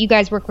podcast, but you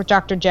guys work with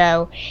Dr.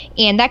 Joe,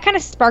 and that kind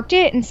of sparked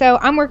it. And so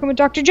I'm working with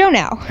Dr. Joe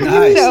now.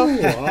 Nice. So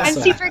Awesome. I'm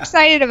super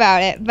excited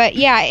about it. But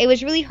yeah, it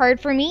was really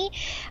hard for me,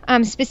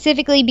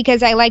 specifically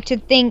because I like to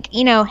think,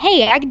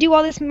 hey, I can do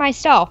all this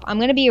myself. I'm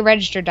going to be a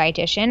registered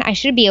dietitian. I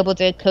should be able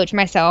to coach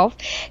myself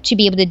to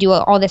be able to do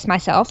all this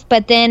myself.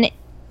 But then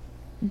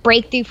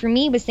breakthrough for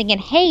me was thinking,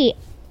 hey,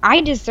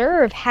 I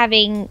deserve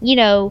having,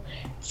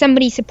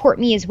 somebody support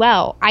me as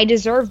well. I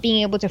deserve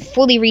being able to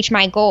fully reach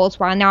my goals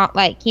while not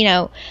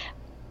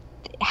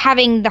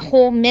having the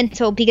whole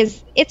mental,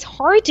 because it's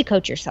hard to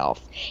coach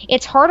yourself.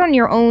 It's hard on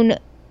your own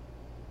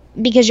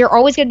because you're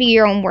always going to be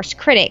your own worst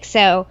critic.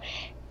 So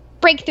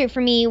breakthrough for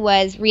me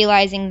was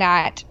realizing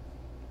that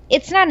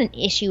it's not an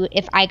issue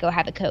if I go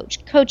have a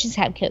coach. Coaches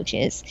have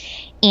coaches,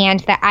 and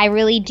that I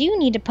really do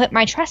need to put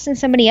my trust in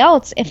somebody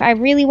else if I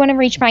really want to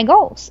reach my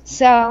goals.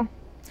 So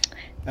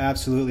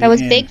absolutely. That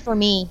was big for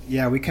me.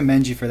 Yeah, we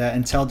commend you for that.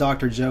 And tell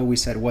Dr. Joe we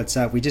said what's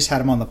up. We just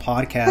had him on the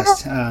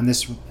podcast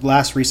this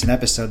last recent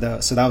episode,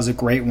 though, so that was a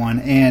great one.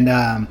 And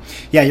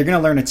yeah, you're going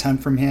to learn a ton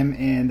from him.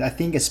 And I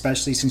think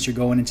especially since you're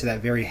going into that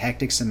very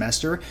hectic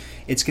semester,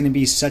 it's going to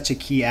be such a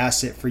key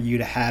asset for you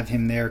to have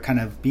him there, kind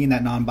of being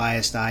that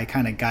non-biased eye,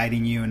 kind of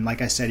guiding you. And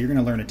like I said, you're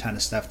going to learn a ton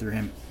of stuff through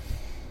him.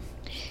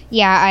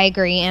 Yeah, I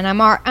agree, and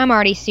I'm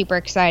already super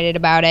excited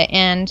about it.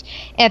 And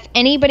if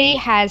anybody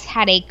has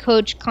had a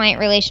coach-client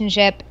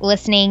relationship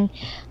listening,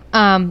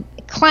 a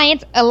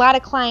lot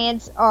of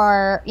clients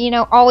are,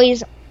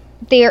 always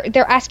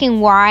they're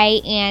asking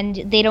why, and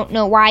they don't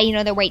know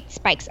why. Their weight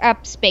spikes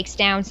up, spikes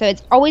down. So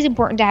it's always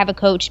important to have a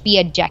coach be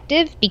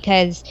objective,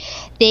 because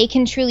they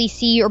can truly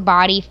see your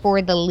body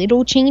for the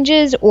little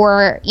changes,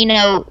 or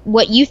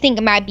what you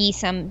think might be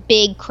some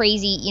big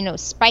crazy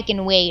spike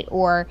in weight,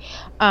 or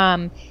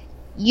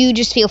you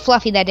just feel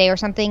fluffy that day or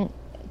something.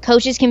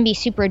 Coaches can be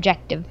super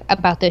objective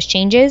about those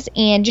changes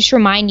and just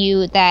remind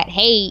you that,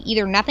 hey,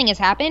 either nothing has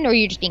happened or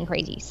you're just being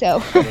crazy.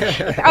 So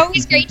it's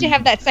always great to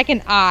have that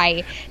second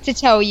eye to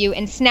tell you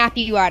and snap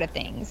you out of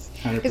things.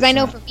 Because I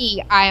know for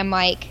me, I am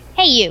like,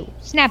 hey, you,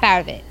 snap out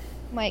of it.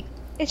 I'm like,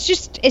 it's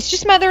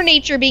just Mother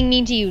Nature being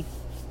mean to you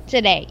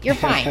today. You're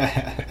fine.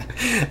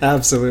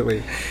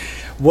 Absolutely.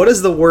 What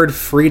does the word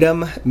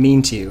freedom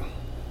mean to you?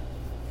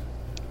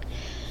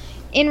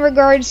 In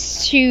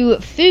regards to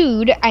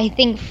food, I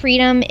think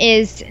freedom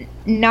is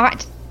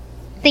not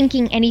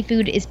thinking any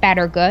food is bad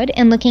or good,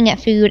 and looking at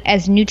food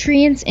as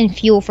nutrients and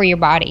fuel for your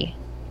body.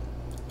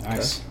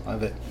 Nice.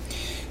 Love it.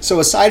 So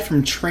aside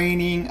from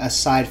training,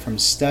 aside from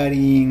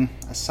studying,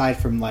 aside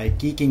from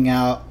geeking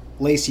out,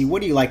 Lacey,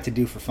 what do you like to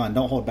do for fun?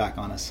 Don't hold back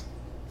on us.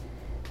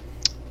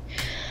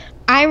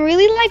 I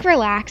really like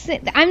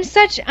relaxing. I'm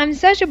such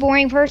a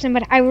boring person,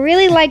 but I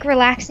really like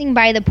relaxing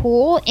by the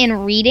pool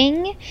and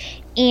reading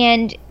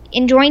and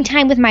enjoying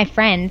time with my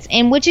friends,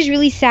 and which is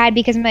really sad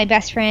because my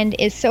best friend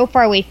is so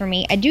far away from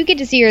me. I do get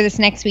to see her this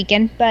next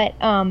weekend, but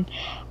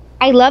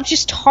I love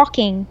just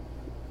talking,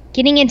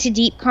 getting into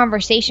deep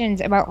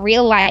conversations about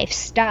real life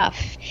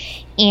stuff,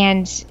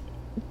 and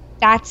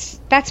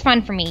that's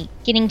fun for me,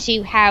 getting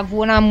to have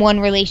one-on-one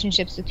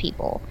relationships with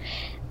people.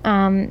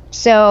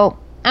 So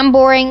I'm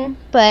boring,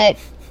 but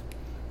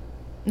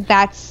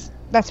that's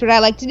what I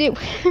like to do.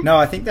 No,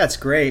 I think that's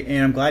great,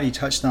 and I'm glad you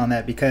touched on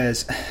that,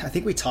 because I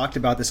think we talked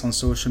about this on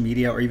social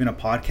media or even a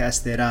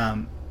podcast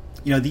that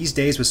these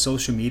days with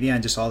social media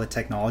and just all the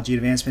technology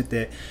advancement,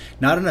 that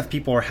not enough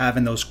people are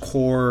having those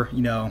core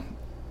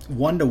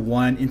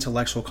one-to-one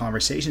intellectual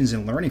conversations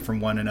and learning from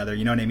one another.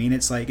 You know what I mean?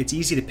 It's like, it's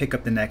easy to pick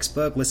up the next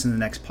book, listen to the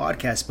next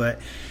podcast, but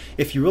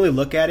if you really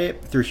look at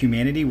it through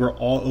humanity, we're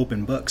all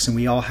open books and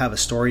we all have a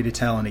story to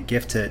tell and a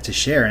gift to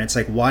share. And it's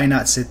like, why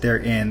not sit there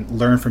and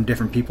learn from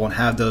different people and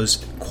have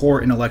those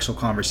core intellectual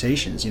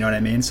conversations? You know what I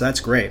mean? So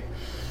that's great.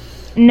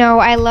 No,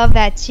 I love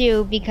that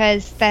too,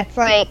 because that's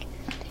like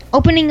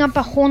opening up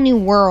a whole new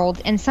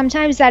world. And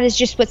sometimes that is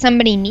just what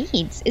somebody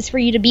needs, is for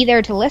you to be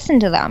there to listen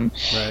to them.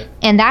 Right.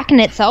 And that can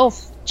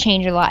itself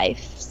change your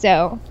life.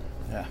 So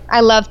yeah.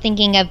 I love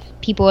thinking of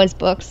people as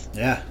books.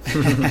 Yeah.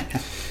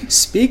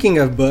 Speaking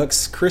of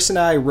books, Chris and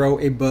I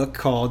wrote a book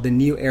called The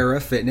New Era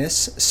of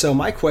Fitness. So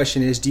my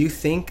question is, do you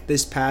think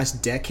this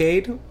past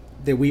decade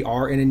that we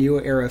are in a new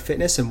era of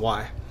fitness, and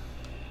why?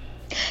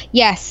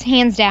 Yes,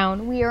 hands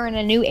down. We are in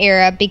a new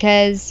era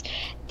because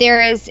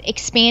there is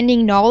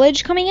expanding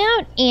knowledge coming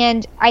out,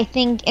 and I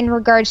think in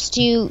regards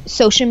to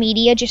social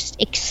media just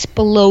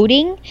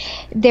exploding,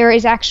 there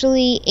is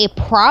actually a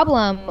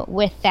problem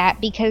with that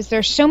because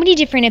there's so many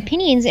different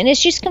opinions and it's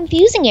just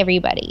confusing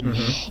everybody.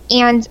 Mm-hmm.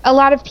 And a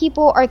lot of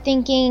people are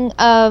thinking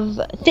of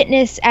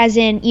fitness as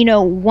in, you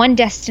know, one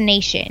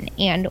destination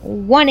and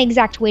one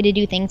exact way to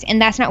do things,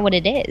 and that's not what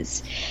it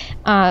is.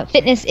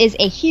 Fitness is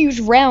a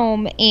huge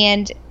realm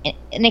and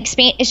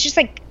it's just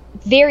like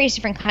various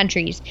different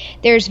countries.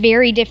 There's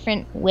very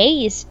different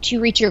ways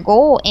to reach your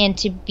goal and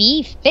to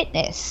be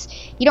fitness.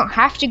 You don't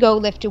have to go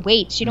lift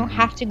weights. You don't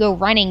have to go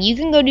running. You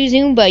can go do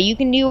Zumba. You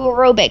can do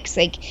aerobics.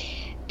 Like,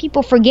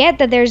 people forget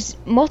that there's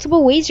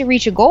multiple ways to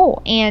reach a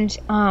goal. And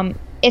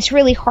it's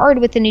really hard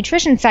with the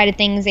nutrition side of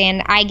things.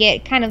 And I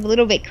get kind of a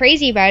little bit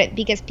crazy about it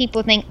because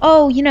people think,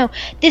 oh, you know,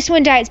 this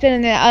one diet's better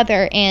than the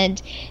other.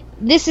 And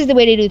this is the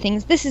way to do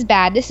things. This is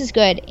bad. This is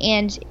good.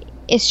 And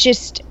it's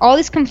just all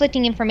this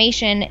conflicting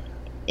information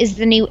is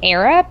the new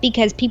era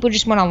because people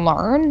just want to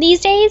learn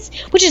these days,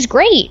 which is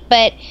great,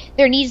 but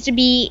there needs to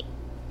be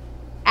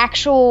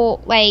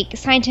actual like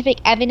scientific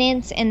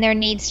evidence and there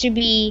needs to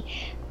be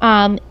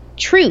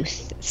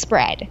truth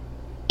spread,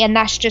 and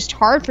that's just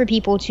hard for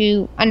people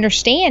to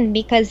understand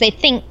because they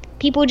think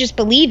people just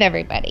believe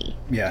everybody.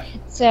 Yeah.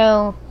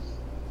 So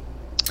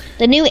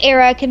the new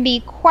era can be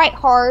quite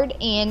hard,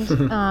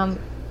 and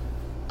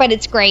but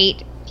it's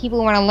great.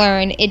 People want to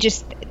learn. It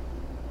just,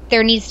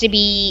 there needs to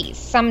be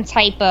some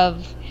type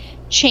of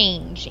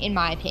change, in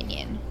my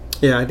opinion.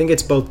 Yeah, I think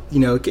it's both, you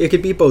know, it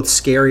could be both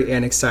scary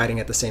and exciting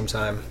at the same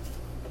time.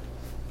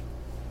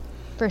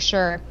 For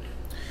sure.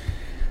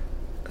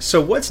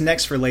 So what's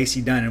next for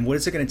Lacey Dunn, and what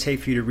is it going to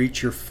take for you to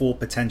reach your full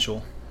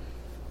potential?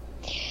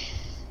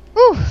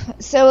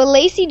 So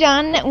Lacey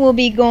Dunn will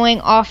be going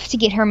off to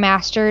get her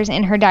master's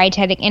and her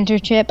dietetic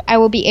internship. I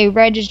will be a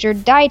registered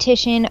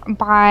dietitian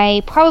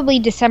by probably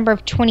December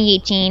of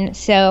 2018.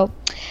 So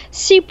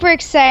super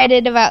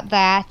excited about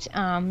that.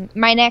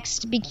 My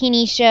next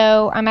bikini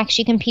show, I'm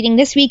actually competing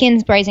this weekend,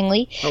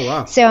 surprisingly. Oh,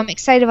 wow. So I'm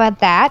excited about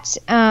that.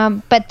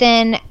 But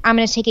then I'm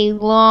going to take a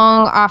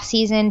long off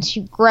season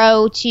to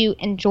grow, to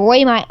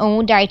enjoy my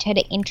own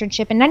dietetic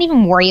internship and not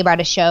even worry about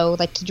a show,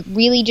 like to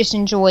really just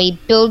enjoy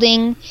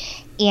building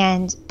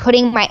and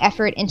putting my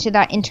effort into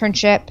that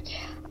internship,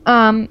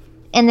 and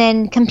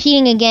then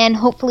competing again,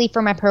 hopefully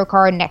for my pro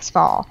card next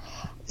fall.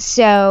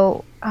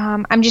 So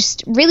I'm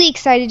just really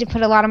excited to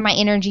put a lot of my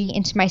energy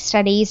into my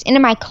studies,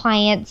 into my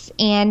clients,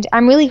 and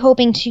I'm really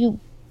hoping to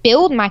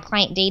build my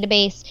client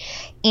database,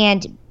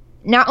 and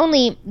not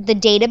only the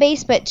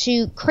database, but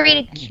to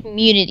create a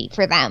community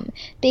for them,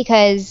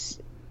 because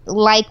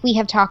like we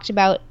have talked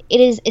about, it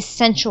is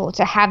essential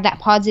to have that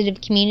positive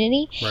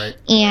community. Right.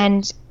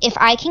 And if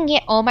I can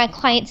get all my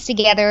clients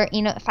together,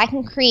 you know, if I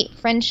can create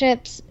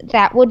friendships,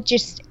 that would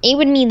just, it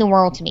would mean the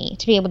world to me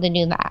to be able to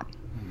do that.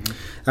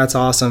 That's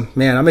awesome,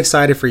 man. I'm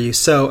excited for you.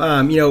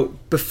 So, you know,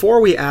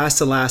 before we ask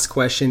the last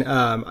question,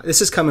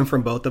 this is coming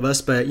from both of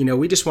us, but, you know,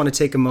 we just want to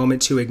take a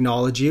moment to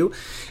acknowledge you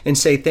and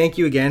say thank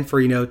you again for,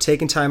 you know,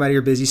 taking time out of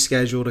your busy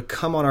schedule to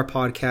come on our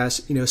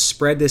podcast, you know,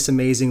 spread this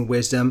amazing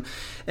wisdom.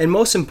 And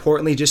most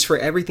importantly, just for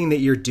everything that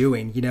you're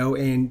doing, you know,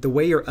 and the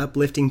way you're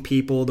uplifting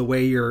people, the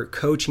way you're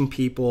coaching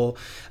people.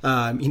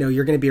 You know,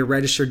 you're going to be a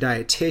registered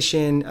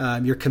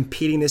dietitian. You're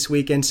competing this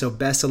weekend, so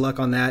best of luck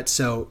on that.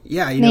 So,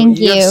 yeah, you know,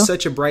 you have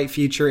such a bright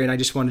future, and I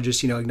just want to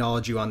just, you know,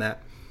 acknowledge you on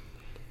that.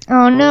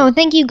 Oh, no,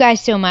 thank you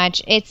guys so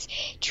much. It's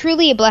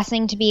truly a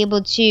blessing to be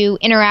able to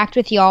interact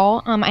with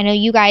y'all. I know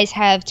you guys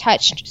have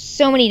touched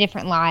so many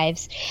different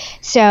lives.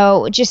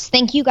 So just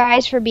thank you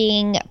guys for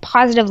being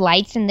positive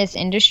lights in this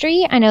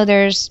industry. I know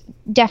there's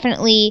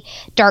definitely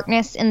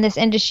darkness in this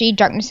industry,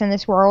 darkness in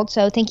this world.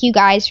 So thank you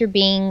guys for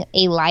being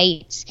a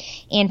light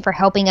and for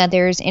helping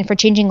others and for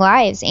changing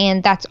lives.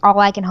 And that's all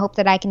I can hope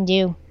that I can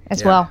do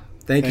as well.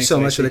 Thanks you so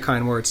much for the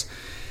kind words.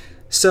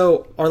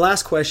 So our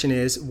last question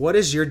is, what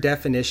is your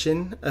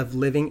definition of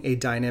living a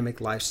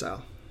dynamic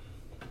lifestyle?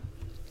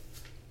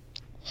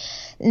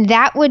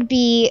 That would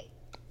be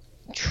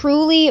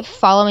truly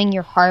following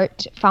your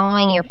heart,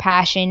 following your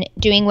passion,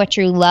 doing what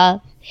you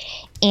love,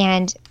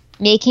 and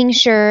making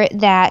sure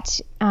that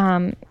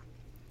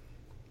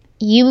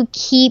you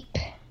keep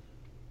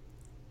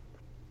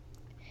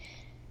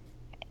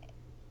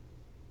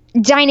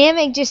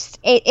dynamic just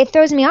it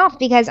throws me off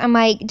because I'm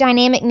like,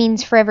 dynamic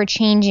means forever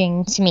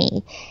changing to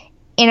me,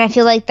 and I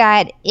feel like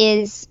that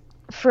is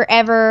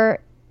forever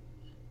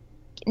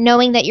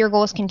knowing that your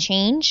goals can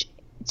change,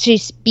 to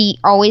be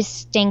always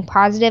staying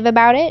positive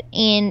about it,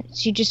 and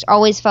to just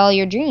always follow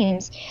your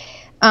dreams.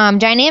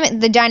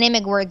 The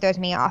dynamic word throws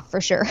me off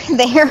for sure.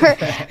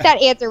 That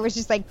answer was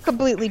just like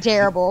completely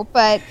terrible,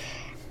 but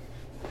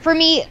for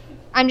me,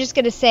 I'm just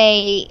gonna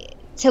say,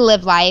 to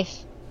live life,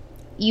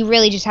 you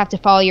really just have to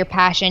follow your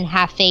passion,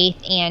 have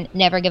faith, and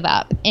never give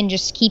up. And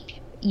just keep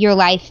your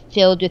life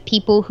filled with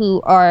people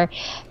who are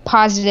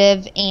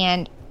positive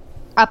and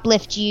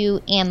uplift you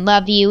and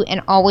love you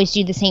and always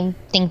do the same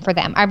thing for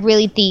them. I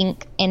really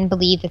think and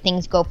believe that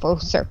things go full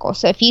circle.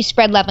 So if you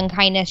spread love and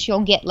kindness,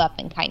 you'll get love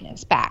and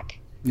kindness back.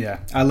 Yeah,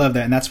 I love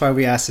that. And that's why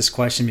we asked this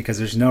question, because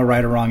there's no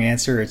right or wrong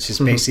answer. It's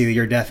just basically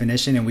your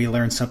definition, and we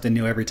learn something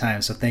new every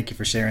time. So thank you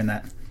for sharing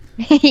that.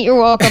 You're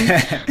welcome.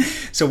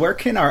 So where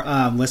can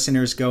our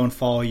listeners go and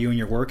follow you and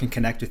your work and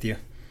connect with you?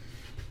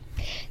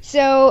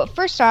 So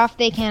first off,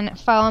 they can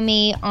follow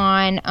me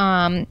on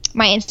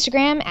my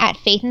Instagram at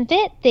Faith and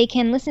Fit. They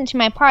can listen to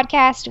my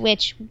podcast,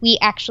 which we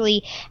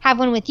actually have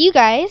one with you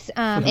guys.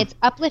 It's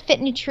Uplift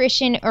Fit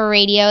Nutrition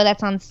Radio.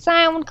 That's on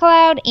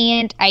SoundCloud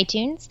and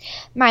iTunes.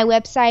 My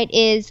website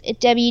is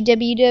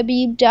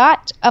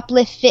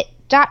www.upliftfit.org.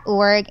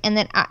 And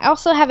then I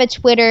also have a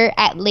Twitter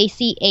at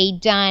Lacey A.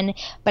 Dunn,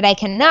 but I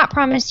cannot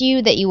promise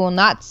you that you will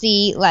not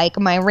see like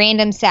my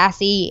random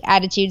sassy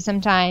attitude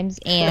sometimes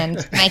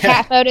and my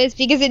cat photos,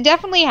 because it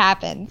definitely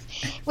happens,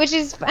 which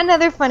is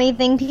another funny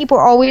thing. People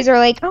always are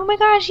like, oh my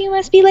gosh, you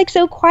must be like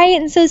so quiet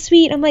and so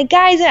sweet. I'm like,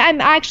 guys,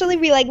 I'm actually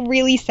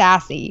really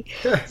sassy.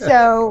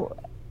 So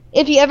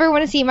if you ever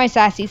want to see my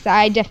sassy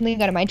side, definitely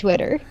go to my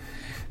Twitter.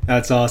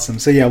 That's awesome.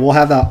 So yeah, we'll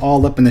have that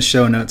all up in the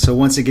show notes. So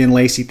once again,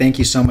 Lacey, thank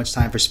you so much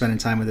for spending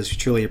time with us. We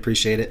truly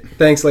appreciate it.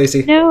 Thanks,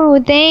 Lacey.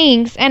 No,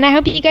 thanks. And I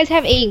hope you guys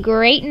have a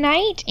great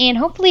night, and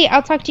hopefully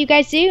I'll talk to you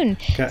guys soon.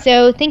 Okay.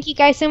 So thank you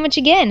guys so much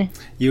again.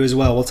 You as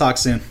well. We'll talk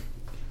soon.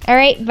 All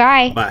right.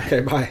 Bye. Bye.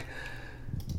 Okay, bye.